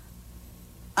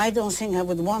 I don't think I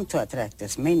would want to attract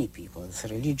as many people as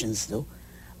religions do,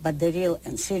 but the real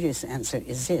and serious answer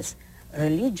is this.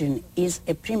 Religion is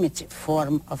a primitive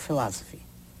form of philosophy,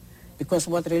 because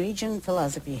what religion and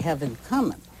philosophy have in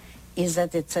common is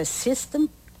that it's a system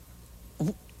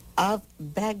of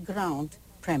background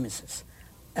premises.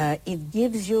 It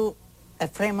gives you a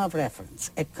frame of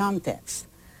reference, a context,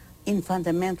 in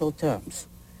fundamental terms,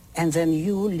 and then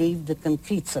you live the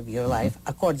concretes of your life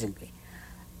accordingly.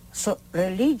 So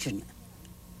religion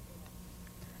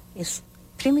is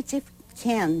primitive,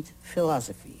 canned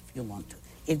philosophy, if you want to.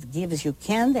 It gives you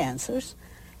canned answers,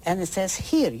 and it says,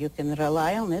 here, you can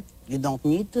rely on it, you don't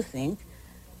need to think.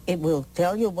 It will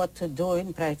tell you what to do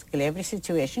in practically every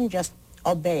situation. Just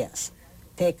obey us.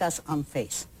 Take us on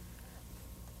faith.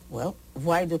 Well,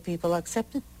 why do people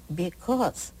accept it?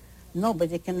 Because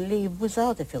nobody can live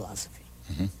without a philosophy.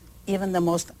 Even the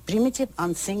most primitive,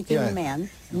 unthinking man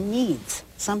needs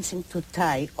something to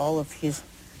tie all of his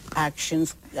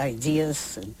actions,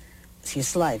 ideas, and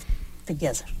his life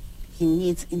together. He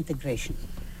needs integration.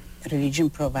 Religion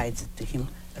provides it to him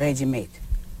ready-made.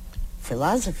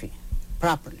 Philosophy,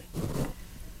 properly,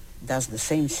 does the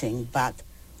same thing, but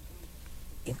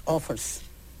it offers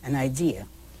an idea,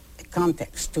 a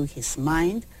context to his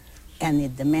mind, and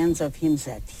it demands of him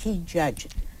that he judge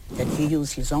it, that he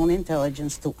use his own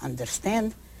intelligence to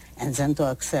understand and then to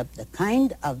accept the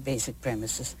kind of basic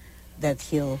premises that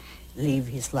he'll live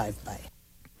his life by.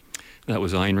 That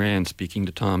was Ayn Rand speaking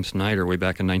to Tom Snyder way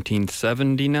back in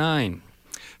 1979.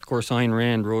 Of course, Ayn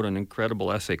Rand wrote an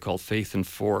incredible essay called Faith and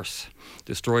Force,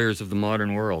 Destroyers of the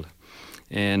Modern World,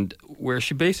 and where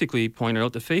she basically pointed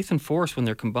out that faith and force, when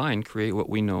they're combined, create what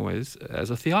we know as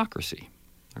a theocracy.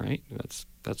 All right?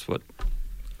 That's what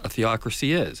a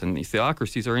theocracy is, and these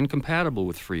theocracies are incompatible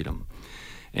with freedom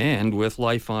and with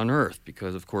life on earth,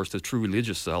 because, of course, the true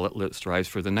religious zealot strives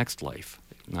for the next life,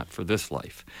 not for this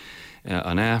life.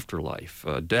 An afterlife,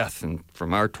 death, and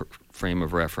from our frame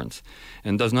of reference,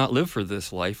 and does not live for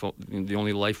this life, the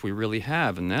only life we really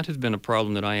have. And that has been a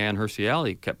problem that Ayaan Hirsi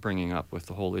Ali kept bringing up with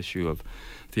the whole issue of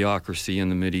theocracy in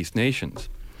the Mideast nations.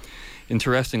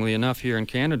 Interestingly enough, here in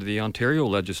Canada, the Ontario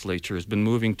legislature has been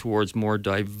moving towards more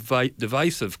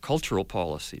divisive cultural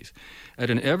policies at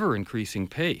an ever-increasing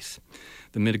pace.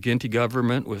 The McGuinty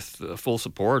government, with the full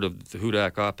support of the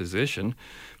Hudak opposition,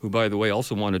 who, by the way,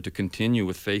 also wanted to continue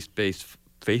with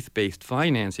faith-based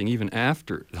financing even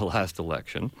after the last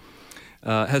election,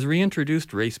 has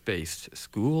reintroduced race-based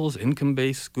schools,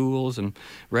 income-based schools, and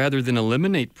rather than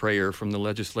eliminate prayer from the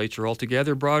legislature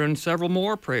altogether, brought in several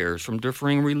more prayers from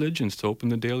differing religions to open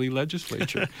the daily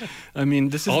legislature. I mean,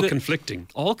 this is conflicting.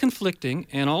 All conflicting,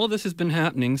 and all of this has been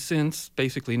happening since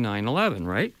basically 9/11,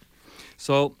 right?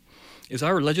 So is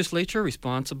our legislature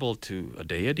responsible to a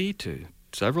deity, to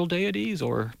several deities,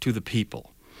 or to the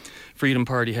people? Freedom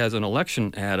Party has an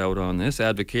election ad out on this,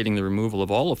 advocating the removal of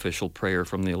all official prayer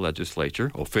from the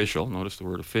legislature. Official, notice the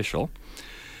word official.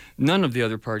 None of the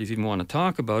other parties even want to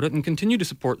talk about it and continue to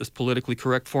support this politically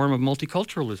correct form of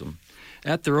multiculturalism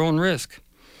at their own risk.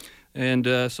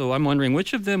 And so I'm wondering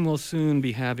which of them will soon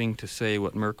be having to say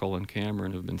what Merkel and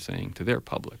Cameron have been saying to their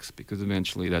publics, because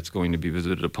eventually that's going to be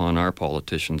visited upon our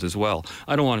politicians as well.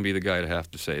 I don't want to be the guy to have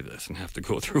to say this and have to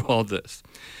go through all this.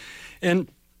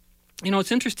 And you know,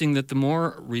 it's interesting that the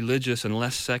more religious and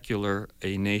less secular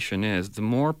a nation is, the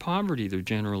more poverty there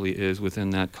generally is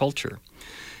within that culture.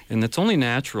 And that's only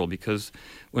natural because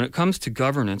when it comes to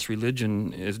governance,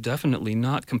 religion is definitely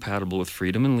not compatible with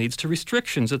freedom and leads to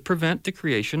restrictions that prevent the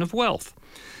creation of wealth.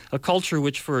 A culture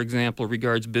which, for example,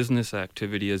 regards business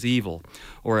activity as evil,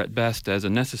 or at best as a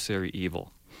necessary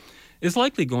evil, is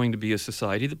likely going to be a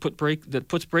society that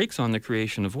puts brakes on the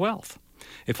creation of wealth.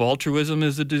 If altruism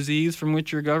is a disease from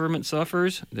which your government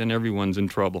suffers, then everyone's in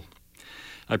trouble.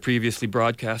 I previously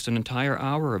broadcast an entire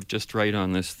hour of Just Right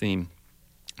on this theme.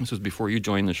 This was before you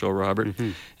joined the show, Robert.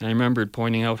 And I remembered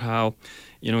pointing out how,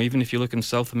 you know, even if you look in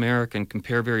South America and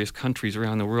compare various countries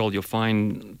around the world, you'll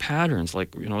find patterns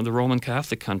like, you know, the Roman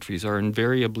Catholic countries are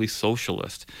invariably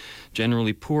socialist,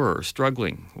 generally poorer,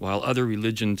 struggling, while other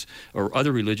religions or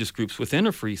other religious groups within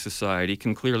a free society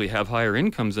can clearly have higher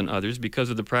incomes than others because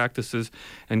of the practices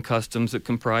and customs that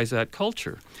comprise that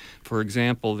culture. For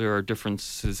example, there are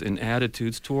differences in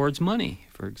attitudes towards money,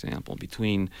 for example,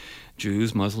 between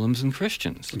Jews, Muslims, and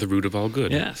Christians. The root of all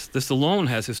good. Yes. This alone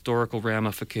has historical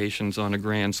ramifications on a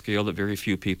grand scale that very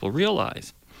few people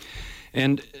realize.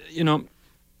 And, you know,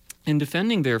 in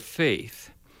defending their faith,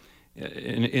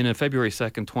 in a February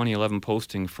 2nd, 2011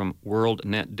 posting from World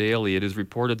Net Daily, it is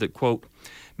reported that, quote,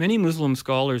 many Muslim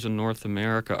scholars in North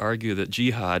America argue that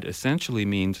jihad essentially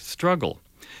means struggle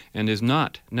and is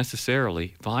not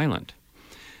necessarily violent.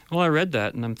 Well, I read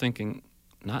that and I'm thinking,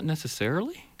 not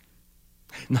necessarily?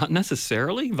 Not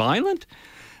necessarily violent?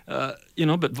 You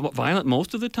know, but violent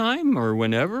most of the time or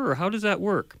whenever? Or how does that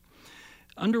work?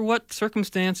 Under what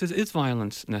circumstances is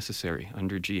violence necessary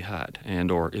under jihad and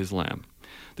or Islam?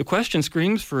 The question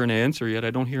screams for an answer, yet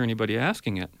I don't hear anybody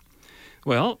asking it.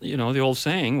 Well, you know, the old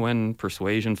saying, when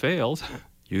persuasion fails,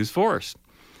 use force.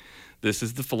 This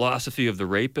is the philosophy of the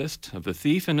rapist, of the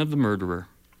thief, and of the murderer.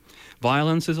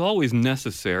 Violence is always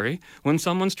necessary when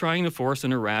someone's trying to force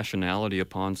an irrationality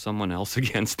upon someone else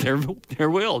against their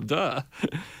will, duh.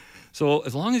 So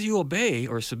as long as you obey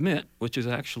or submit, which is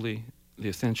actually the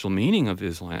essential meaning of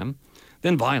Islam,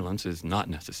 then violence is not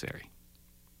necessary.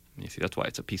 You see, that's why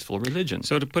it's a peaceful religion.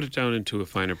 So to put it down into a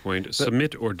finer point,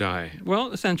 submit or die.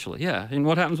 Well, essentially, yeah. And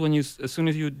what happens when as soon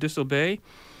as you disobey?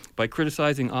 By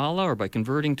criticizing Allah or by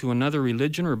converting to another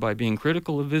religion or by being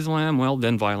critical of Islam, well,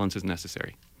 then violence is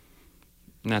necessary.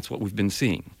 And that's what we've been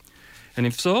seeing. And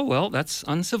if so, well, that's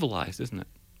uncivilized, isn't it?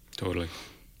 Totally.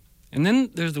 And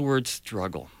then there's the word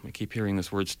struggle. We keep hearing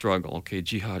this word struggle. Okay,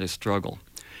 jihad is struggle.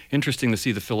 Interesting to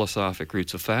see the philosophic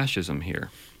roots of fascism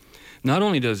here. Not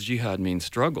only does jihad mean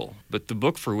struggle, but the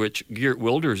book for which Geert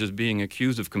Wilders is being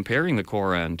accused of comparing the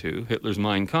Koran to, Hitler's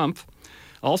Mein Kampf,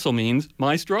 also means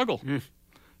my struggle.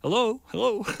 Hello?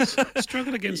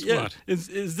 Struggle against what?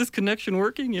 Is this connection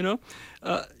working, you know?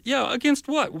 Yeah, against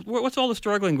what? What's all the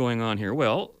struggling going on here?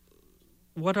 Well,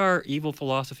 what are evil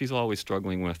philosophies always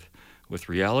struggling with? With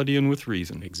reality and with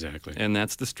reason. Exactly. And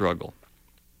that's the struggle.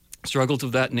 Struggles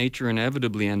of that nature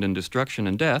inevitably end in destruction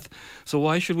and death, so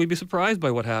why should we be surprised by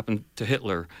what happened to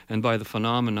Hitler and by the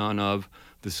phenomenon of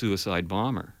the suicide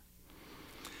bomber?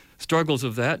 Struggles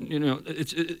of that, you know,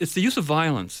 it's the use of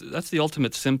violence. That's the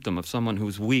ultimate symptom of someone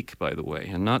who's weak, by the way,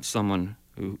 and not someone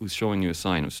who's showing you a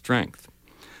sign of strength.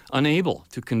 Unable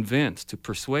to convince, to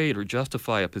persuade, or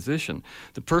justify a position,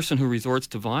 the person who resorts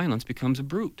to violence becomes a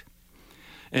brute.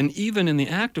 And even in the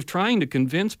act of trying to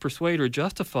convince, persuade, or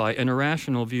justify an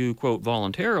irrational view, quote,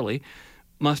 voluntarily,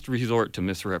 must resort to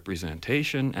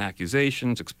misrepresentation,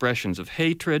 accusations, expressions of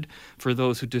hatred for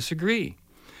those who disagree.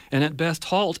 and at best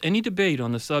halt any debate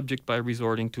on the subject by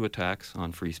resorting to attacks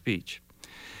on free speech.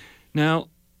 Now,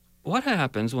 what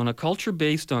happens when a culture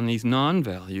based on these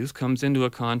non-values comes into a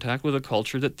contact with a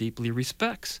culture that deeply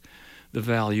respects the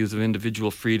values of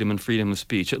individual freedom and freedom of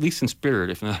speech, at least in spirit,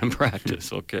 if not in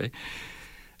practice, okay?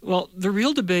 Well, the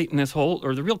real debate in this whole,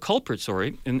 or the real culprit,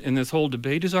 in this whole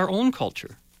debate is our own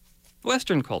culture,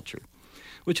 Western culture,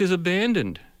 which has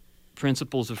abandoned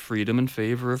principles of freedom in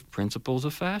favor of principles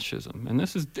of fascism. And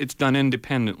it's done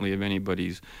independently of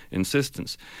anybody's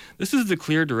insistence. This is the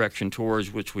clear direction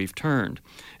towards which we've turned.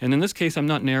 And in this case, I'm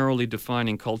not narrowly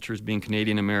defining culture as being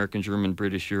Canadian, American, German,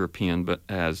 British, European, but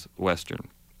as Western.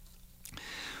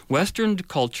 Western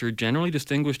culture generally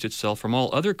distinguished itself from all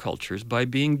other cultures by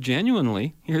being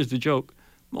genuinely, here's the joke,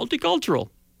 multicultural,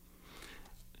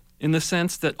 in the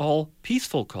sense that all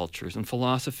peaceful cultures and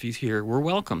philosophies here were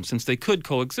welcome, since they could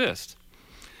coexist.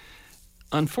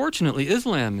 Unfortunately,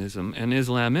 Islamism and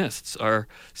Islamists are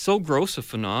so gross a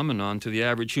phenomenon to the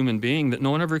average human being that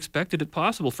no one ever expected it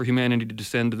possible for humanity to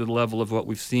descend to the level of what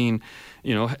we've seen,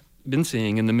 been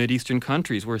seeing in the Mideastern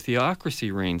countries where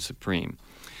theocracy reigns supreme.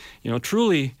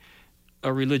 Truly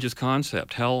a religious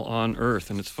concept, hell on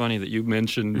earth. And it's funny that you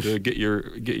mentioned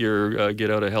get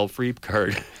out of hell free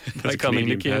card by coming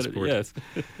to Canada. Passport. Yes.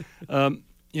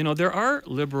 There are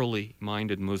liberally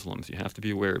minded Muslims. You have to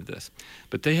be aware of this.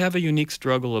 But they have a unique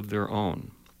struggle of their own.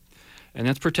 And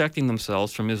that's protecting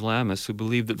themselves from Islamists who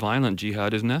believe that violent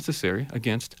jihad is necessary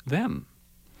against them.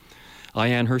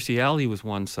 Ayaan Hirsi Ali was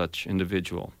one such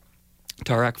individual.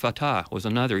 Tariq Fatah was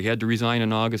another. He had to resign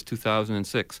in August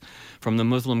 2006 from the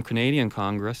Muslim Canadian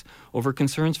Congress over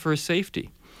concerns for his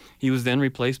safety. He was then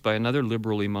replaced by another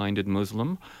liberally minded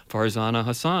Muslim, Farzana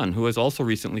Hassan, who has also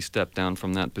recently stepped down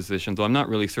from that position, though I'm not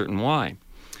really certain why.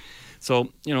 So,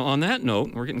 on that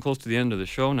note, we're getting close to the end of the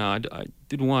show now, I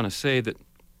did want to say that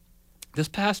this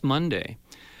past Monday,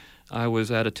 I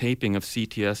was at a taping of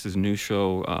CTS's new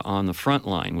show On the Front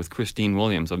Line with Christine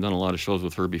Williams. I've done a lot of shows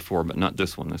with her before, but not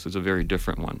this one. This is a very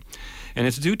different one. And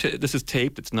this is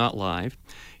taped, it's not live.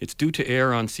 It's due to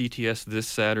air on CTS this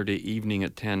Saturday evening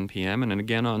at 10 p.m. and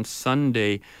again on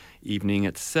Sunday evening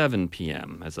at 7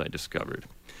 p.m., as I discovered.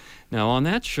 Now, on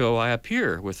that show, I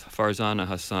appear with Farzana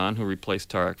Hassan, who replaced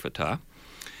Tariq Fatah.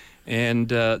 And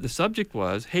the subject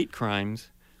was hate crimes,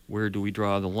 where do we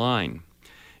draw the line?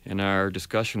 And our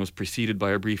discussion was preceded by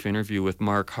a brief interview with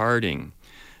Mark Harding,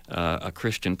 a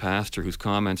Christian pastor whose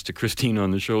comments to Christine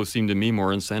on the show seemed to me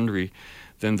more incendiary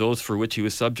than those for which he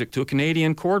was subject to a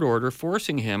Canadian court order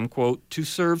forcing him, quote, to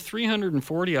serve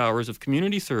 340 hours of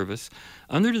community service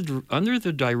under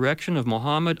the direction of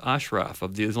Mohammed Ashraf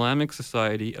of the Islamic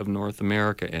Society of North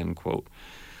America, end quote.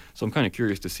 So I'm kind of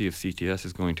curious to see if CTS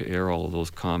is going to air all of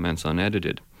those comments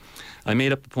unedited. I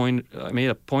made a point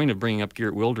of bringing up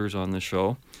Geert Wilders on the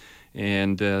show,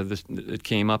 and it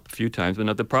came up a few times. But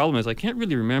now the problem is I can't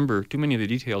really remember too many of the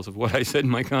details of what I said in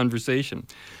my conversation.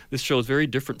 This show is very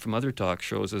different from other talk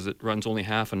shows, as it runs only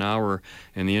half an hour,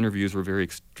 and the interviews were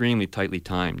extremely tightly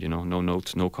timed. No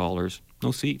notes, no callers,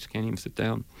 no seats, can't even sit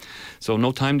down. So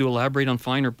no time to elaborate on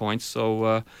finer points.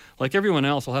 So like everyone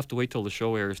else, I'll have to wait till the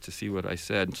show airs to see what I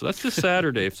said. So that's this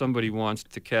Saturday if somebody wants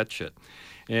to catch it.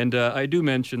 And I do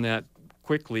mention that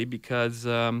quickly because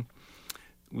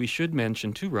we should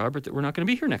mention too, Robert, that we're not going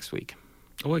to be here next week.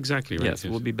 Oh, exactly right. Yes,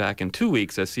 we'll be back in 2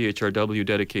 weeks as CHRW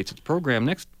dedicates its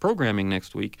programming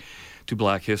next week to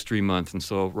Black History Month. And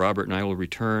so Robert and I will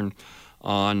return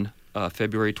on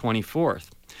February 24th.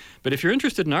 But if you're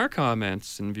interested in our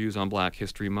comments and views on Black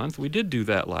History Month, we did do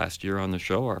that last year on the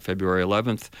show, our February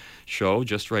 11th show,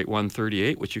 Just Right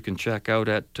 138, which you can check out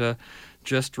at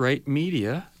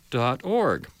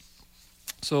justrightmedia.org.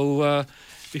 So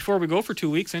before we go for 2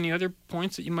 weeks, any other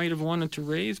points that you might have wanted to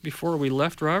raise before we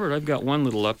left, Robert? I've got one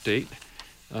little update.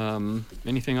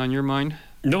 Anything on your mind?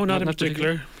 No, not in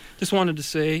particular. Just wanted to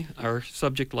say our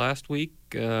subject last week,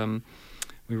 we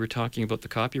were talking about the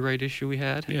copyright issue we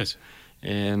had. Yes.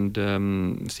 And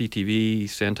CTV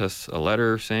sent us a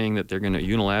letter saying that they're going to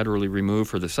unilaterally remove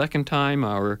for the second time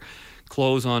our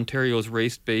close Ontario's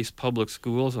race-based public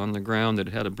schools on the ground that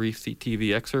it had a brief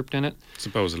CTV excerpt in it.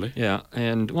 Supposedly. Yeah,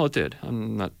 and, well, it did.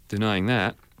 I'm not denying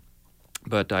that.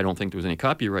 But I don't think there was any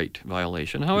copyright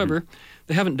violation. However,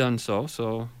 they haven't done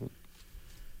so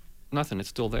nothing. It's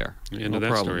still there. End of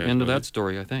that story. End of that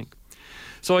story, I think.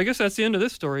 So I guess that's the end of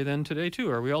this story then today,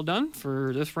 too. Are we all done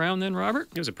for this round then, Robert?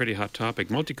 It was a pretty hot topic.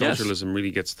 Multiculturalism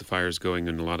really gets the fires going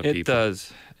in a lot of people. It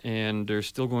does, and there's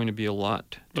still going to be a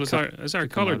lot. But as our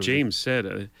caller James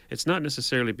said, it's not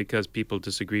necessarily because people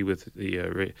disagree with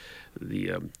the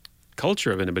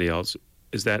culture of anybody else,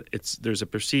 is that there's a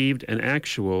perceived and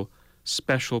actual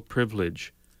special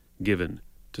privilege given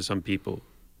to some people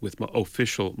with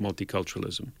official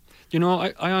multiculturalism? You know,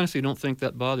 I honestly don't think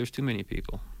that bothers too many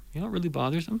people. You know what really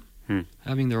bothers them?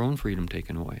 Having their own freedom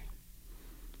taken away.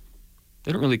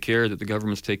 They don't really care that the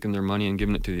government's taking their money and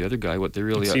giving it to the other guy. What they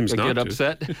really get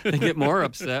upset, they get more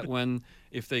upset when,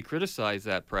 if they criticize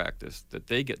that practice, that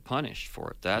they get punished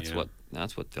for it. That's what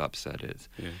the upset is.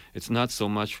 Yeah. It's not so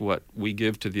much what we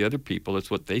give to the other people; it's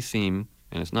what they seem,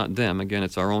 and it's not them. Again,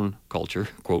 it's our own culture,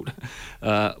 quote,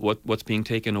 what's being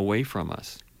taken away from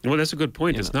us. Well, that's a good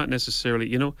point. It's not necessarily,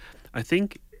 you know, I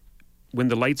think when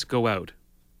the lights go out,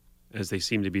 as they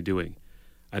seem to be doing,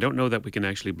 I don't know that we can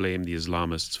actually blame the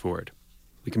Islamists for it.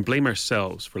 We can blame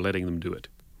ourselves for letting them do it.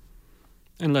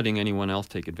 And letting anyone else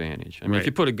take advantage. I mean, if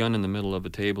you put a gun in the middle of a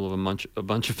table of a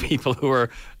bunch of people who are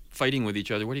fighting with each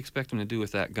other, what do you expect them to do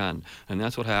with that gun? And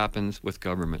that's what happens with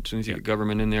government. As soon as you get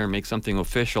government in there and make something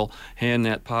official, hand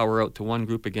that power out to one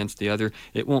group against the other,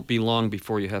 it won't be long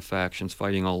before you have factions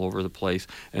fighting all over the place.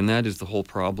 And that is the whole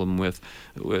problem with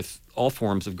all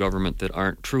forms of government that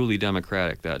aren't truly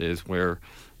democratic. That is, where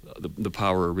the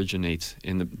power originates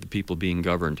in the people being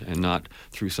governed, and not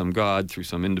through some god, through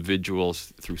some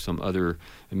individuals, through some other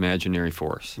imaginary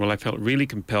force. Well, I felt really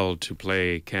compelled to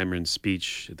play Cameron's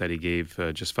speech that he gave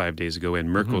just 5 days ago, and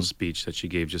Merkel's speech that she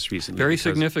gave just recently. Very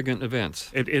significant events.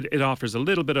 It offers a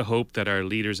little bit of hope that our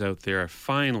leaders out there are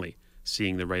finally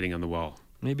seeing the writing on the wall.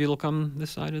 Maybe it'll come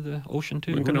this side of the ocean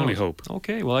too. We can only hope.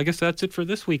 Okay, well, I guess that's it for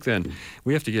this week then.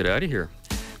 We have to get out of here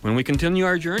when we continue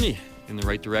our journey in the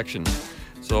right direction.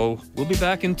 So we'll be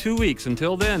back in 2 weeks.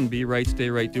 Until then, be right, stay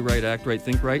right, do right, act right,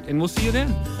 think right, and we'll see you then.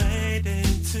 Fade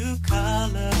into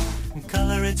color, and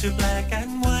color into black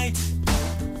and white.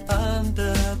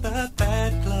 Under the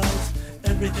bedclothes,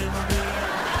 everything will be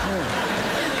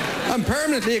alright. I'm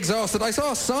permanently exhausted. I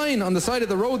saw a sign on the side of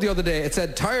the road the other day. It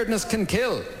said, "Tiredness can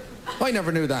kill." I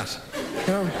never knew that.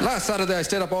 You know, last Saturday I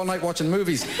stayed up all night watching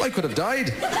movies. I could have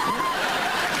died.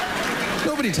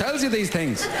 Nobody tells you these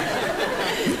things.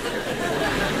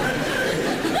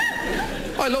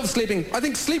 I love sleeping. I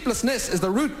think sleeplessness is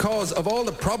the root cause of all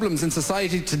the problems in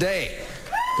society today.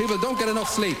 People don't get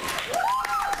enough sleep.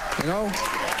 You know?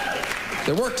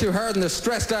 They work too hard and they're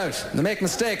stressed out. They make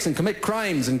mistakes and commit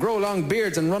crimes and grow long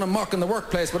beards and run amok in the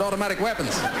workplace with automatic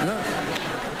weapons. You know?